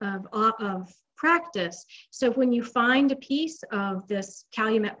practice. So when you find a piece of this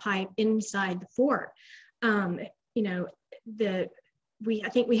calumet pipe inside the fort, I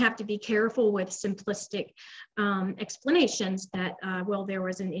think we have to be careful with simplistic explanations that, well, there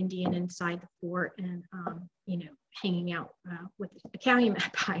was an Indian inside the fort and, hanging out with a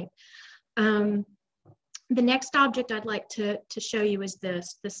calumet pipe. The next object I'd like to show you is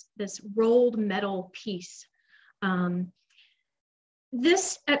this rolled metal piece.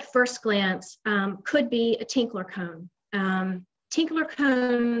 This, at first glance, could be a tinkler cone. Tinkler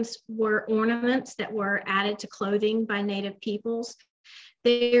cones were ornaments that were added to clothing by Native peoples.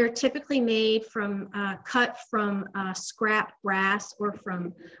 They're typically made from, cut from scrap brass or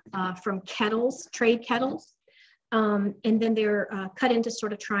from kettles, trade kettles. And then they're cut into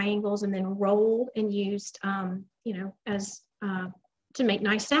sort of triangles and then rolled and used, as to make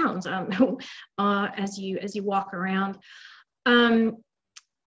nice sounds as you walk around.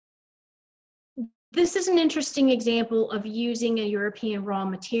 This is an interesting example of using a European raw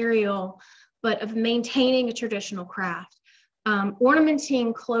material, but of maintaining a traditional craft.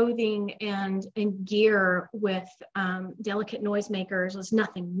 Ornamenting clothing and gear with delicate noisemakers was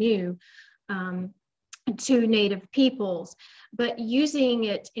nothing new to Native peoples, but using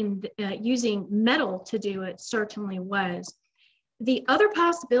it using metal to do it certainly was. The other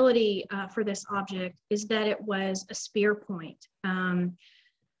possibility for this object is that it was a spear point.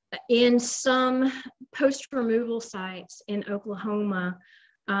 In some post-removal sites in Oklahoma,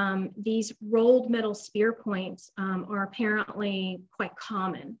 these rolled metal spear points are apparently quite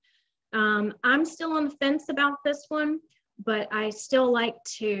common. I'm still on the fence about this one, but I still like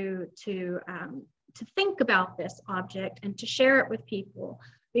to think about this object and to share it with people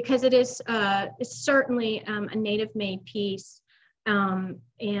because it is it's certainly a native-made piece, and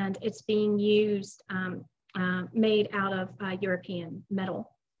it's being used, made out of European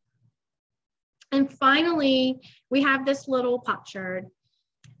metal. And finally, we have this little potsherd.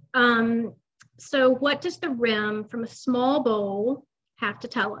 So what does the rim from a small bowl have to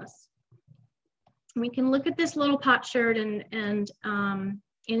tell us? We can look at this little potsherd and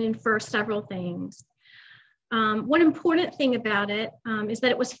infer several things. One important thing about it is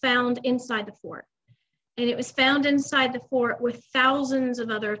that it was found inside the fort. And it was found inside the fort with thousands of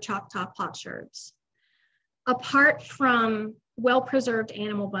other Choctaw potsherds. Apart from well-preserved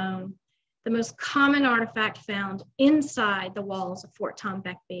animal bone, the most common artifact found inside the walls of Fort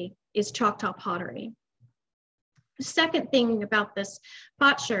Tombecbe is Choctaw pottery. The second thing about this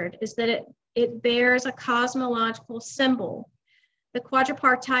potsherd is that it bears a cosmological symbol, the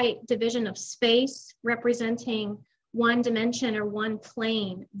quadripartite division of space representing one dimension or one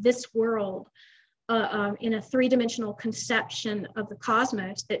plane, this world, in a three-dimensional conception of the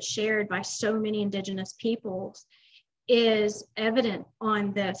cosmos that's shared by so many indigenous peoples, is evident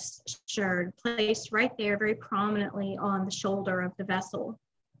on this sherd, placed right there very prominently on the shoulder of the vessel.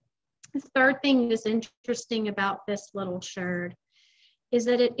 The third thing that's interesting about this little sherd is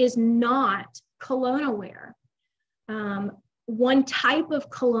that it is not colonial ware. One type of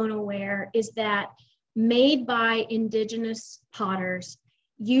colonial ware is that made by indigenous potters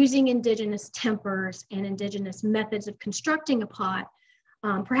using indigenous tempers and indigenous methods of constructing a pot,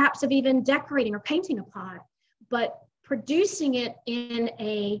 perhaps of even decorating or painting a pot, but producing it in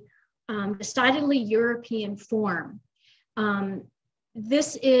a decidedly European form.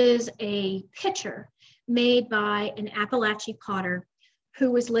 This is a pitcher made by an Appalachian potter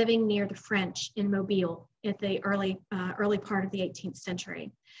who was living near the French in Mobile at the early part of the 18th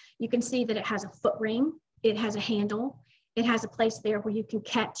century. You can see that it has a foot ring, it has a handle, it has a place there where you can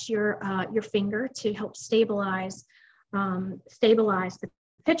catch your finger to help stabilize the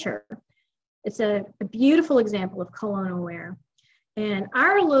pitcher. It's a beautiful example of colonial ware. And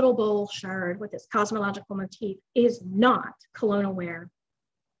our little bowl sherd with its cosmological motif is not colonial ware.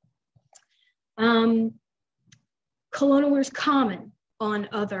 Colonial ware is common on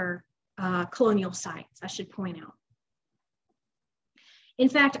other colonial sites, I should point out. In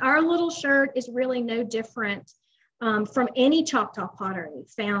fact, our little sherd is really no different from any Choctaw pottery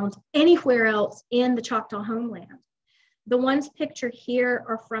found anywhere else in the Choctaw homeland. The ones pictured here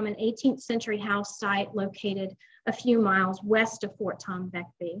are from an 18th century house site located a few miles west of Fort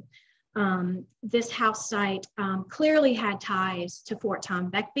Tombecbe. This house site clearly had ties to Fort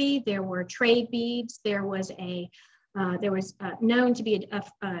Tombecbe. There were trade beads. There was known to be a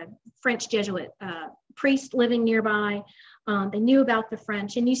French Jesuit priest living nearby. They knew about the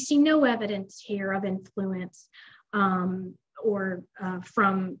French, and you see no evidence here of influence or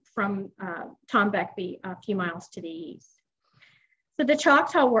from Tombecbe a few miles to the east. So the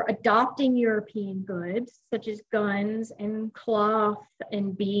Choctaw were adopting European goods, such as guns and cloth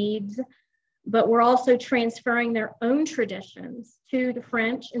and beads, but were also transferring their own traditions to the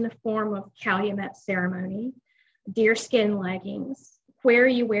French in the form of calumet ceremony, deerskin leggings, where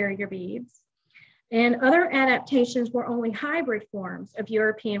you wear your beads, and other adaptations were only hybrid forms of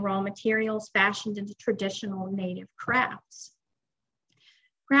European raw materials fashioned into traditional native crafts.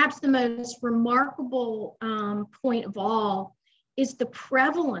 Perhaps the most remarkable point of all is the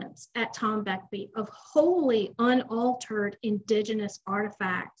prevalence at Tombecbe of wholly unaltered indigenous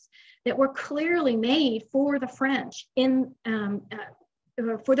artifacts that were clearly made for the French living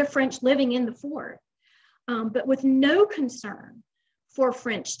in the fort, but with no concern for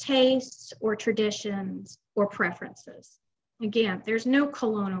French tastes or traditions or preferences. Again, there's no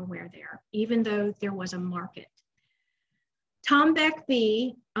colonial ware there, even though there was a market.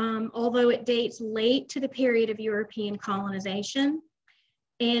 Tombecbe, although it dates late to the period of European colonization,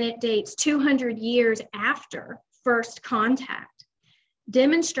 and it dates 200 years after first contact,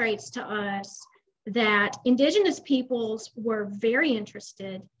 demonstrates to us that indigenous peoples were very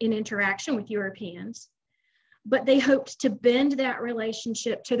interested in interaction with Europeans, but they hoped to bend that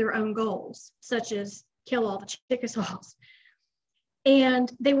relationship to their own goals, such as kill all the Chickasaws.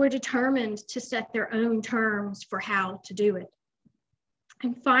 And they were determined to set their own terms for how to do it.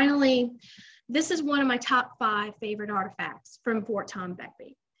 And finally, this is one of my top 5 favorite artifacts from Fort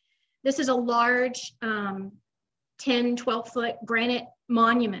Tombecbe. This is a large 10, 12-foot granite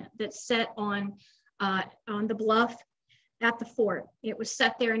monument that's set on the bluff at the fort. It was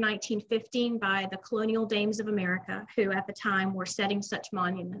set there in 1915 by the colonial dames of America, who at the time were setting such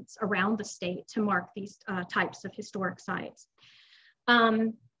monuments around the state to mark these types of historic sites.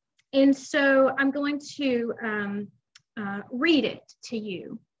 And so I'm going to read it to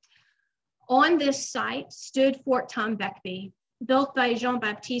you. On this site stood Fort Tombecbe, built by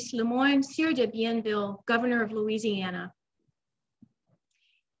Jean-Baptiste Lemoyne, Sieur de Bienville, governor of Louisiana.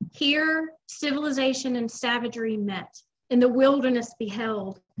 Here, civilization and savagery met, and the wilderness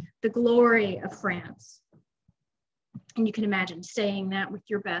beheld the glory of France. And you can imagine saying that with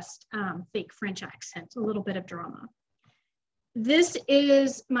your best fake French accent, a little bit of drama. This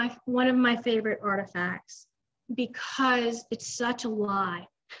is one of my favorite artifacts because it's such a lie.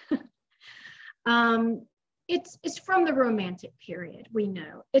 It's from the Romantic period, we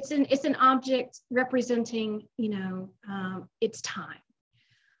know. It's an object representing, its time.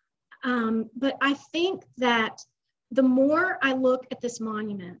 But I think that the more I look at this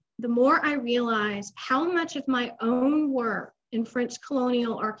monument, the more I realize how much of my own work in French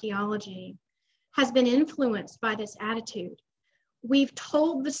colonial archaeology has been influenced by this attitude. We've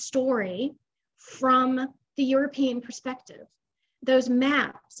told the story from the European perspective. Those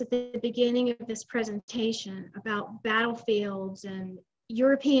maps at the beginning of this presentation about battlefields and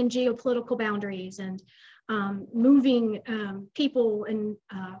European geopolitical boundaries and moving people and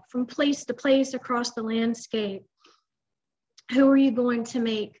from place to place across the landscape. Who are you going to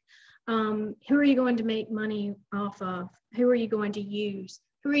make? Who are you going to make money off of? Who are you going to use?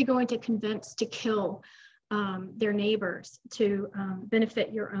 Who are you going to convince to kill their neighbors to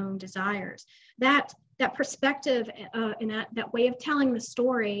benefit your own desires? That perspective and that way of telling the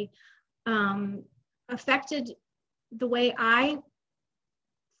story affected the way I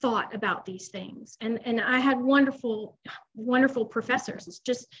thought about these things. And I had wonderful, wonderful professors. It's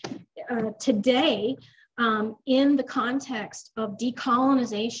just today, in the context of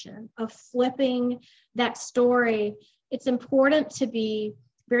decolonization, of flipping that story, it's important to be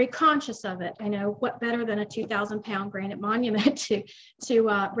very conscious of it. I know what better than a 2,000-pound granite monument to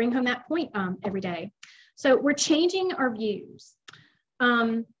bring home that point every day. So we're changing our views.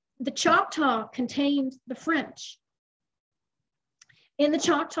 The Choctaw contained the French, and the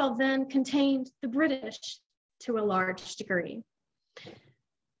Choctaw then contained the British to a large degree.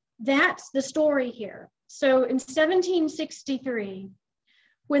 That's the story here. So in 1763,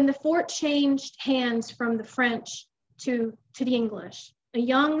 when the fort changed hands from the French to the English, a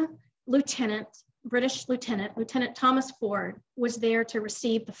young lieutenant, British lieutenant, Lieutenant Thomas Ford, was there to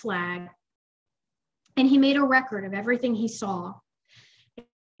receive the flag. And he made a record of everything he saw.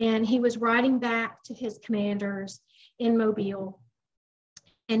 And he was riding back to his commanders in Mobile.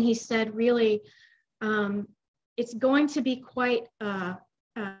 And he said, really, it's going to be quite, and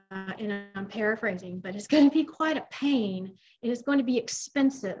I'm paraphrasing, but it's going to be quite a pain, and it's going to be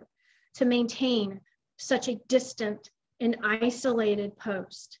expensive to maintain such a distant and isolated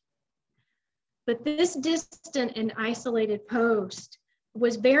post. But this distant and isolated post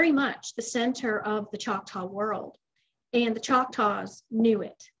was very much the center of the Choctaw world, and the Choctaws knew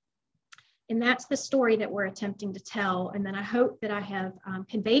it. And that's the story that we're attempting to tell, and then I hope that I have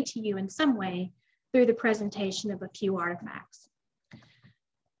conveyed to you in some way through the presentation of a few artifacts.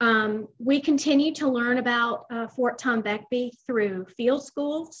 We continue to learn about Fort Tombecbe through field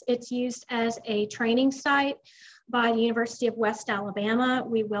schools. It's used as a training site by the University of West Alabama.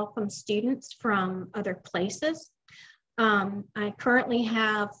 We welcome students from other places. I currently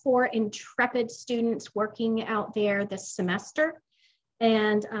have 4 intrepid students working out there this semester,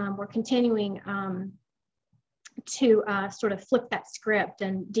 and we're continuing to sort of flip that script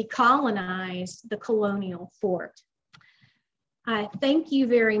and decolonize the colonial fort. I thank you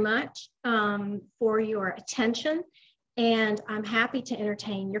very much for your attention, and I'm happy to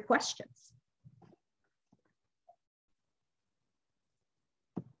entertain your questions.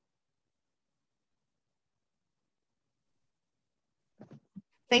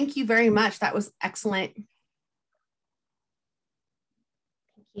 Thank you very much. That was excellent.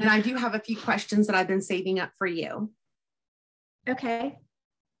 And I do have a few questions that I've been saving up for you. Okay.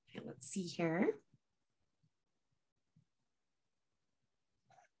 Okay, let's see here.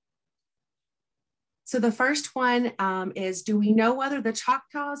 So the first one is, do we know whether the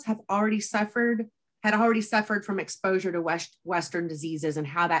Choctaws had already suffered from exposure to Western diseases, and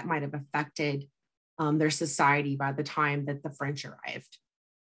how that might have affected their society by the time that the French arrived?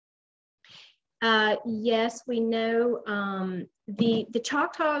 Yes, we know the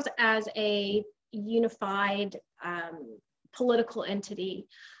Choctaws as a unified political entity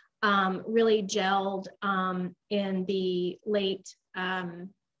really gelled in the late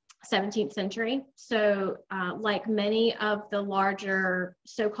 17th century. So like many of the larger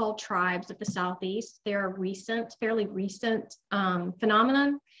so-called tribes of the Southeast, they're a fairly recent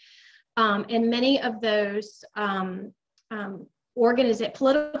phenomenon. And many of those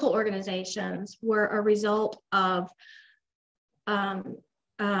political organizations were a result of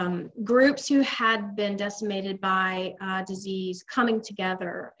groups who had been decimated by disease coming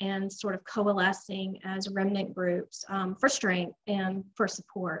together and sort of coalescing as remnant groups for strength and for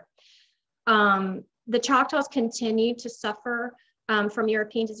support. The Choctaws continued to suffer from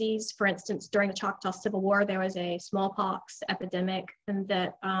European disease. For instance, during the Choctaw Civil War, there was a smallpox epidemic, and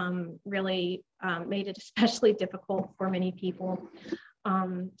that really made it especially difficult for many people.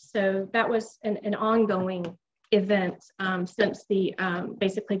 So that was an ongoing event since the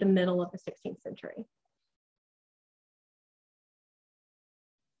basically the middle of the 16th century.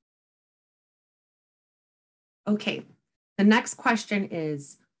 Okay, the next question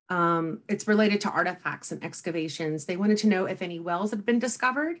is, it's related to artifacts and excavations. They wanted to know if any wells had been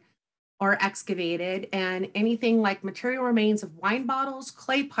discovered or excavated, and anything like material remains of wine bottles,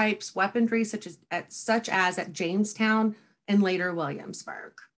 clay pipes, weaponry such as at Jamestown and later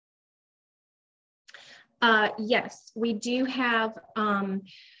Williamsburg. Yes, we do have,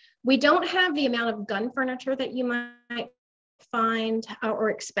 we don't have the amount of gun furniture that you might find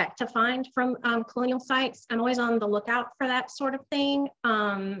or expect to find from colonial sites. I'm always on the lookout for that sort of thing.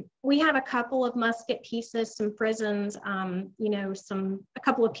 We have a couple of musket pieces, some frisons, you know, a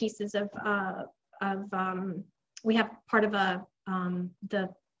couple of pieces of we have part of the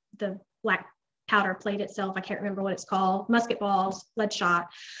black powder plate itself. I can't remember what it's called. Musket balls, lead shot.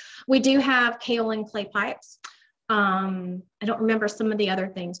 We do have kaolin clay pipes. I don't remember some of the other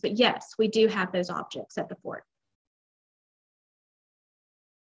things, but yes, we do have those objects at the fort.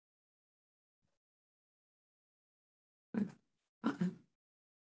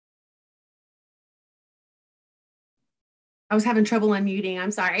 I was having trouble unmuting.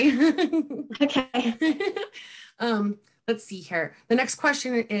 I'm sorry. Okay. Let's see here. The next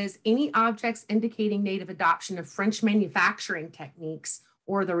question is, any objects indicating native adoption of French manufacturing techniques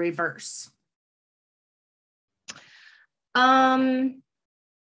or the reverse?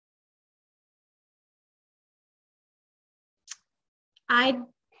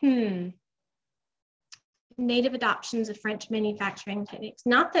 Native adoptions of French manufacturing techniques,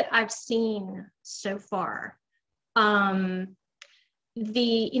 not that I've seen so far.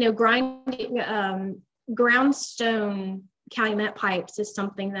 Groundstone calumet pipes is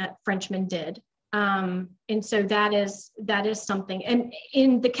something that Frenchmen did. And so that is something, and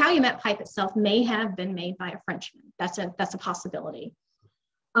in the calumet pipe itself may have been made by a Frenchman. That's a possibility.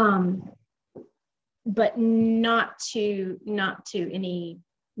 But not to any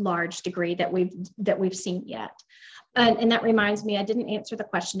large degree that we've seen yet. And that reminds me, I didn't answer the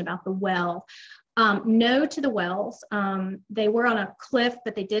question about the well. No to the wells. They were on a cliff,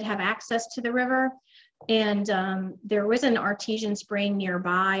 but they did have access to the river. And there was an artesian spring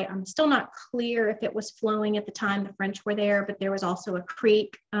nearby. I'm still not clear if it was flowing at the time the French were there, but there was also a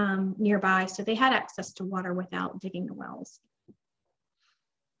creek nearby. So they had access to water without digging the wells.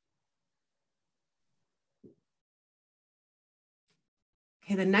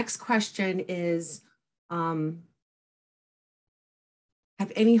 Okay, the next question is, have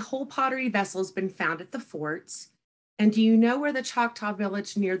any whole pottery vessels been found at the forts? And do you know where the Choctaw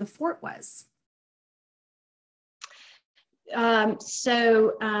village near the fort was?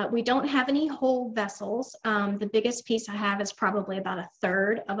 We don't have any whole vessels. The biggest piece I have is probably about a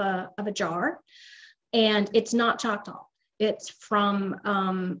third of a jar, and it's not Choctaw. It's from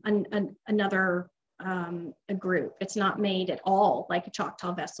another a group. It's not made at all like a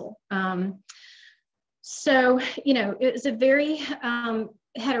Choctaw vessel. So, you know, it's a very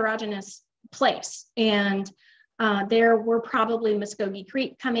heterogeneous place, and there were probably Muskogee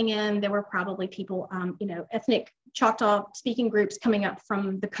Creek coming in. There were probably people, you know, ethnic Choctaw speaking groups coming up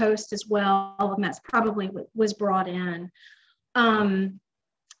from the coast as well, and that's probably what was brought in. I'm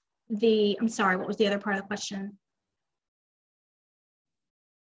sorry, what was the other part of the question?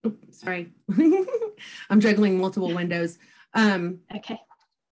 Oh, sorry, I'm juggling multiple windows. Okay.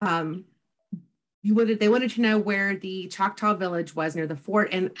 They wanted to know where the Choctaw village was near the fort,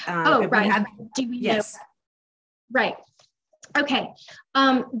 and right. Do we know? Right. Okay.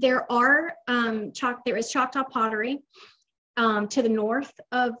 There is Choctaw pottery to the north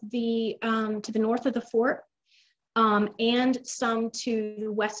of the fort, and some to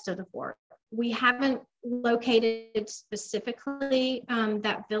the west of the fort. We haven't located specifically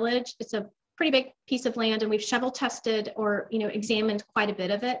that village. It's a pretty big piece of land, and we've shovel tested or, you know, examined quite a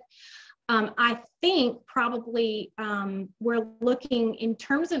bit of it. I think probably we're looking in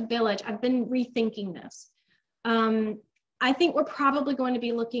terms of village. I've been rethinking this. I think we're probably going to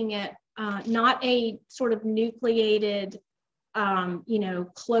be looking at not a sort of nucleated, you know,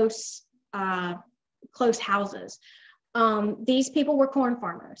 close houses. these people were corn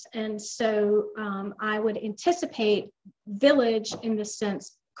farmers. And so I would anticipate village in this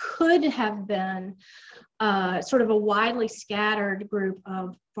sense could have been sort of a widely scattered group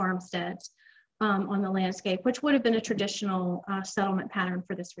of farmsteads on the landscape, which would have been a traditional settlement pattern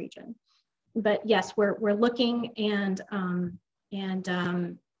for this region. But yes, we're looking, and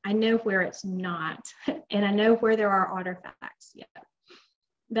I know where it's not, and I know where there are artifacts. Yeah,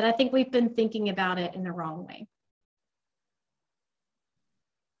 but I think we've been thinking about it in the wrong way.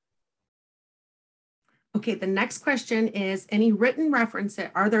 Okay, the next question is,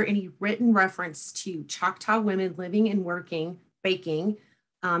 are there any written reference to Choctaw women living and working, baking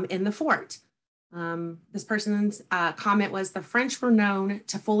in the fort? This person's comment was, the French were known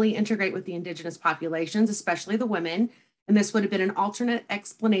to fully integrate with the indigenous populations, especially the women, and this would have been an alternate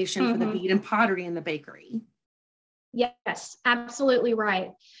explanation for the bead and pottery in the bakery. Yes, absolutely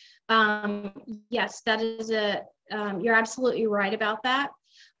right. Yes, that is you're absolutely right about that.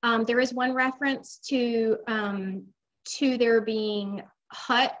 There is one reference to there being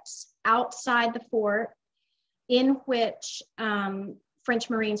huts outside the fort in which French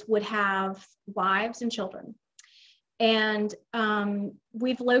Marines would have wives and children. And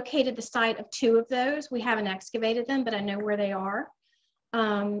we've located the site of 2 of those. We haven't excavated them, but I know where they are.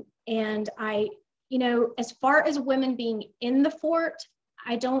 And as far as women being in the fort,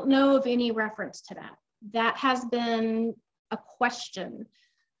 I don't know of any reference to that. That has been a question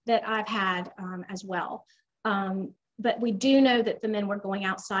that I've had as well. But we do know that the men were going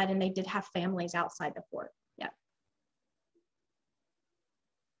outside, and they did have families outside the fort. Yeah.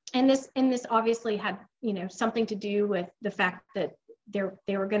 And this obviously had, something to do with the fact that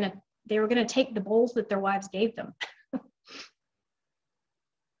they were gonna take the bowls that their wives gave them.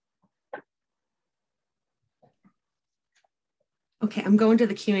 Okay, I'm going to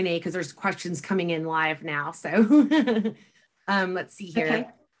the Q&A because there's questions coming in live now. So let's see here.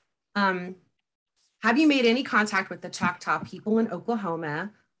 Okay. Have you made any contact with the Choctaw people in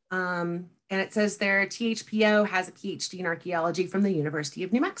Oklahoma? And it says there, THPO has a PhD in archaeology from the University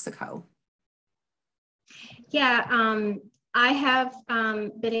of New Mexico. Yeah, I have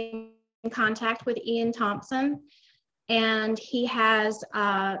been in contact with Ian Thompson, and he's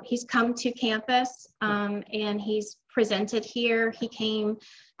come to campus and he's presented here. He came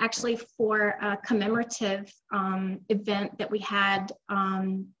actually for a commemorative event that we had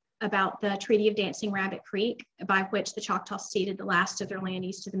about the Treaty of Dancing Rabbit Creek, by which the Choctaws ceded the last of their land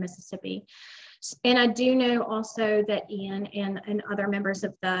east of the Mississippi. And I do know also that Ian and other members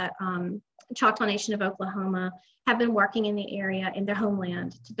of the Choctaw Nation of Oklahoma have been working in the area in their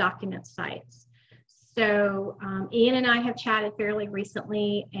homeland to document sites. So Ian and I have chatted fairly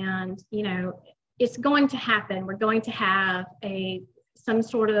recently, and it's going to happen. We're going to have some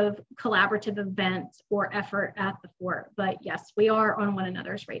sort of collaborative event or effort at the fort. But yes, we are on one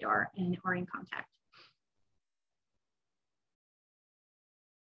another's radar and are in contact.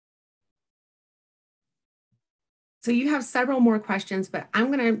 So you have several more questions, but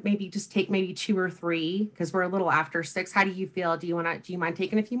I'm going to maybe just take 2 or 3 because we're a little after 6. How do you feel? Do you mind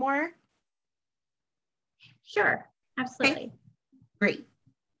taking a few more? Sure, absolutely. Okay. Great.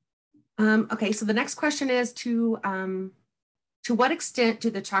 Okay, so the next question is to what extent do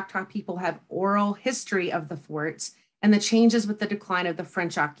the Choctaw people have oral history of the forts and the changes with the decline of the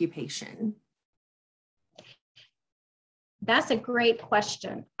French occupation? That's a great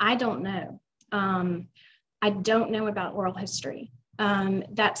question. I don't know. I don't know about oral history.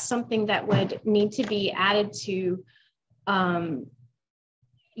 That's something that would need to be added to,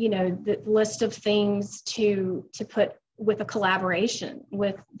 the list of things to put with a collaboration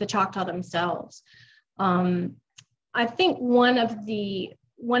with the Choctaw themselves. I think one of the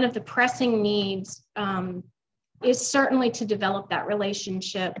pressing needs is certainly to develop that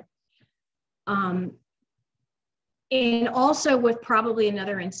relationship, and also with probably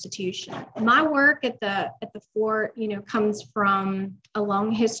another institution. My work at the fort, comes from a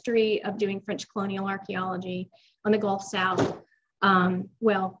long history of doing French colonial archaeology on the Gulf South.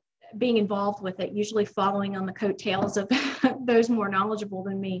 Well, being involved with it, usually following on the coattails of those more knowledgeable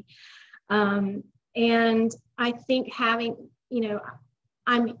than me. And I think having,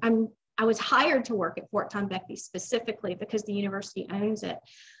 I was hired to work at Fort Tombecbe specifically because the university owns it,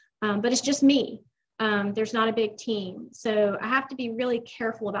 but it's just me. There's not a big team. So I have to be really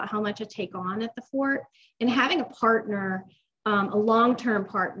careful about how much I take on at the fort, and having a partner, a long-term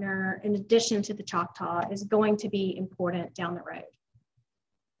partner, in addition to the Choctaw, is going to be important down the road.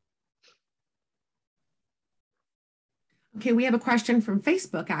 Okay, we have a question from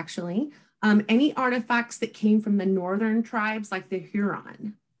Facebook, actually. Any artifacts that came from the northern tribes like the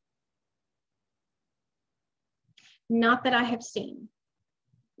Huron? Not that I have seen.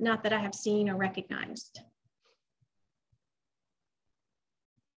 Not that I have seen or recognized.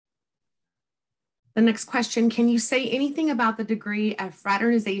 The next question, can you say anything about the degree of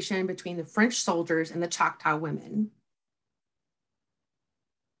fraternization between the French soldiers and the Choctaw women?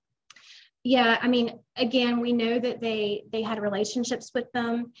 Yeah, I mean, again, we know that they had relationships with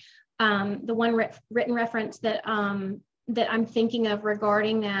them. The one written reference that that I'm thinking of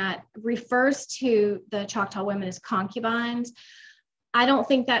regarding that refers to the Choctaw women as concubines. I don't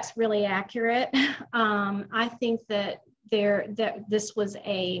think that's really accurate. I think that this was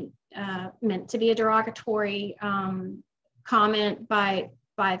meant to be a derogatory comment by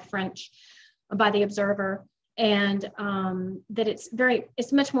French, by the Observer, and that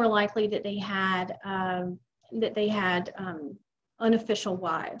it's much more likely that they had unofficial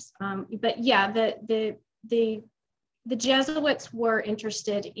wives. But yeah, the Jesuits were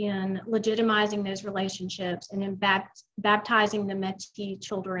interested in legitimizing those relationships and in baptizing the Métis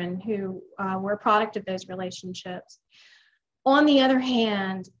children who were a product of those relationships. On the other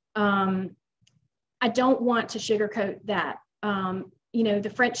hand, I don't want to sugarcoat that.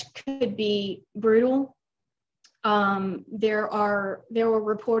 The French could be brutal. There were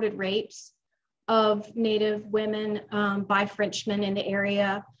reported rapes of Native women by Frenchmen in the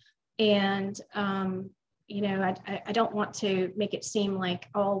area, and I don't want to make it seem like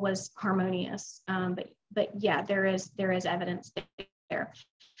all was harmonious, but yeah, there is evidence there.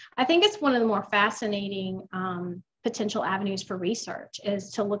 I think it's one of the more fascinating potential avenues for research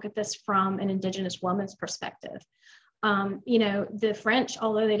is to look at this from an Indigenous woman's perspective. The French,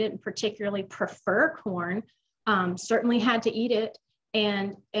 although they didn't particularly prefer corn, certainly had to eat it.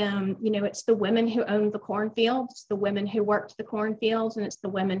 And, it's the women who owned the cornfields, it's the women who worked the cornfields, and it's the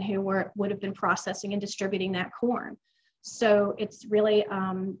women who would have been processing and distributing that corn. So it's really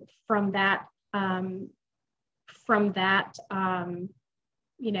from that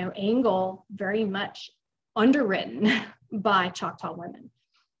angle, very much underwritten by Choctaw women.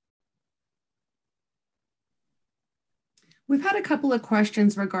 We've had a couple of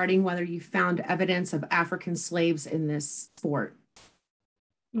questions regarding whether you found evidence of African slaves in this fort.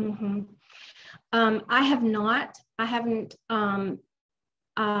 Mm-hmm. I have not. I haven't.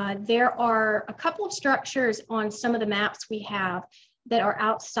 There are a couple of structures on some of the maps we have that are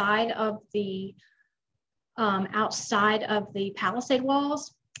outside of the palisade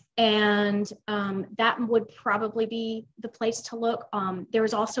walls, and that would probably be the place to look. There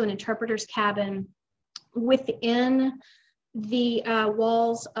was also an interpreter's cabin within the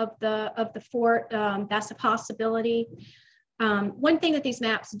walls of the fort. That's a possibility. One thing that these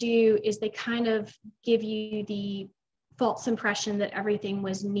maps do is they kind of give you the false impression that everything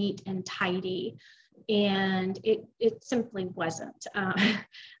was neat and tidy, and it simply wasn't.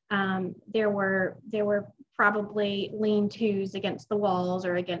 There were probably lean-tos against the walls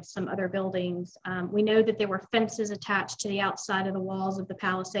or against some other buildings. We know that there were fences attached to the outside of the walls of the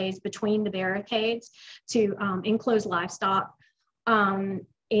palisades between the barricades to enclose livestock. And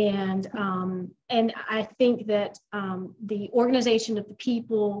I think that the organization of the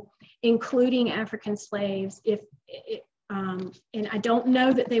people, including African slaves, and I don't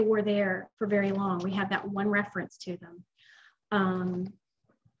know that they were there for very long. We have that one reference to them.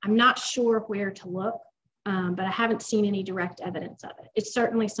 I'm not sure where to look, but I haven't seen any direct evidence of it. It's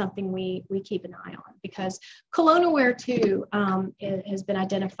certainly something we keep an eye on, because colonial ware too has been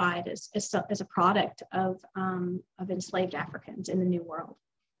identified as a product of enslaved Africans in the New World.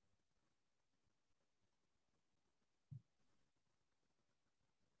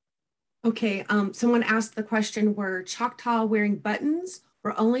 Okay, someone asked the question, were Choctaw wearing buttons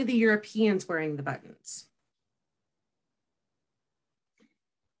or only the Europeans wearing the buttons?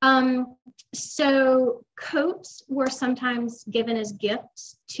 So coats were sometimes given as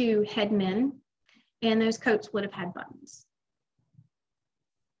gifts to headmen, and those coats would have had buttons.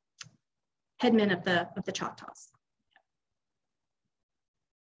 Headmen of the Choctaws.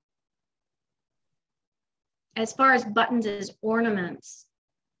 As far as buttons as ornaments,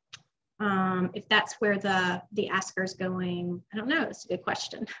 if that's where the asker's going, I don't know, it's a good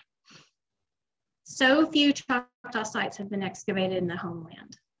question. So few Choctaw sites have been excavated in the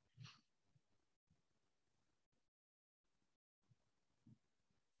homeland.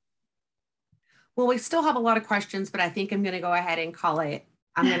 Well, we still have a lot of questions, but I think I'm going to go ahead and call it.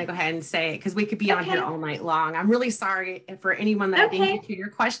 I'm going to go ahead and say it because we could be on here all night long. I'm really sorry for anyone that I didn't get to your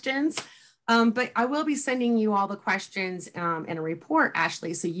questions, but I will be sending you all the questions in a report,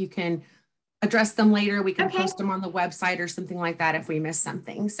 Ashley, so you can address them later. We can post them on the website or something like that if we miss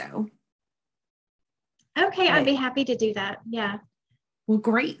something. So. Okay, I'd be happy to do that. Yeah. Well,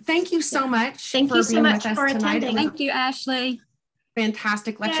 great. Thank you so much. Thank you so much for attending. Thank you, Ashley.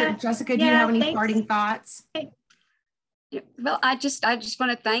 Fantastic lecture. Yeah. Jessica, do you have any parting thoughts? Well, I just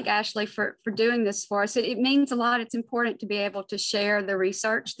want to thank Ashley for doing this for us. It means a lot. It's important to be able to share the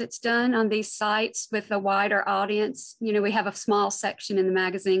research that's done on these sites with a wider audience. You know, we have a small section in the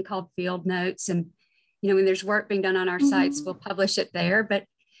magazine called Field Notes, and you know, when there's work being done on our sites, we'll publish it there. But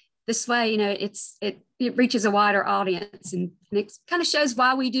this way, you know, it reaches a wider audience, and it kind of shows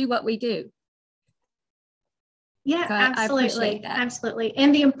why we do what we do. Yeah, so absolutely, absolutely,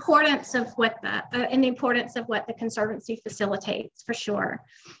 and the importance of what the Conservancy facilitates, for sure.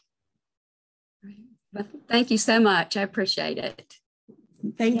 Well, thank you so much. I appreciate it.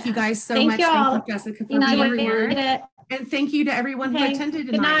 Thank you guys so much. Thank you, Jessica, for being here. And thank you to everyone who attended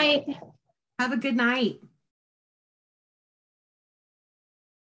tonight. Good night. Have a good night.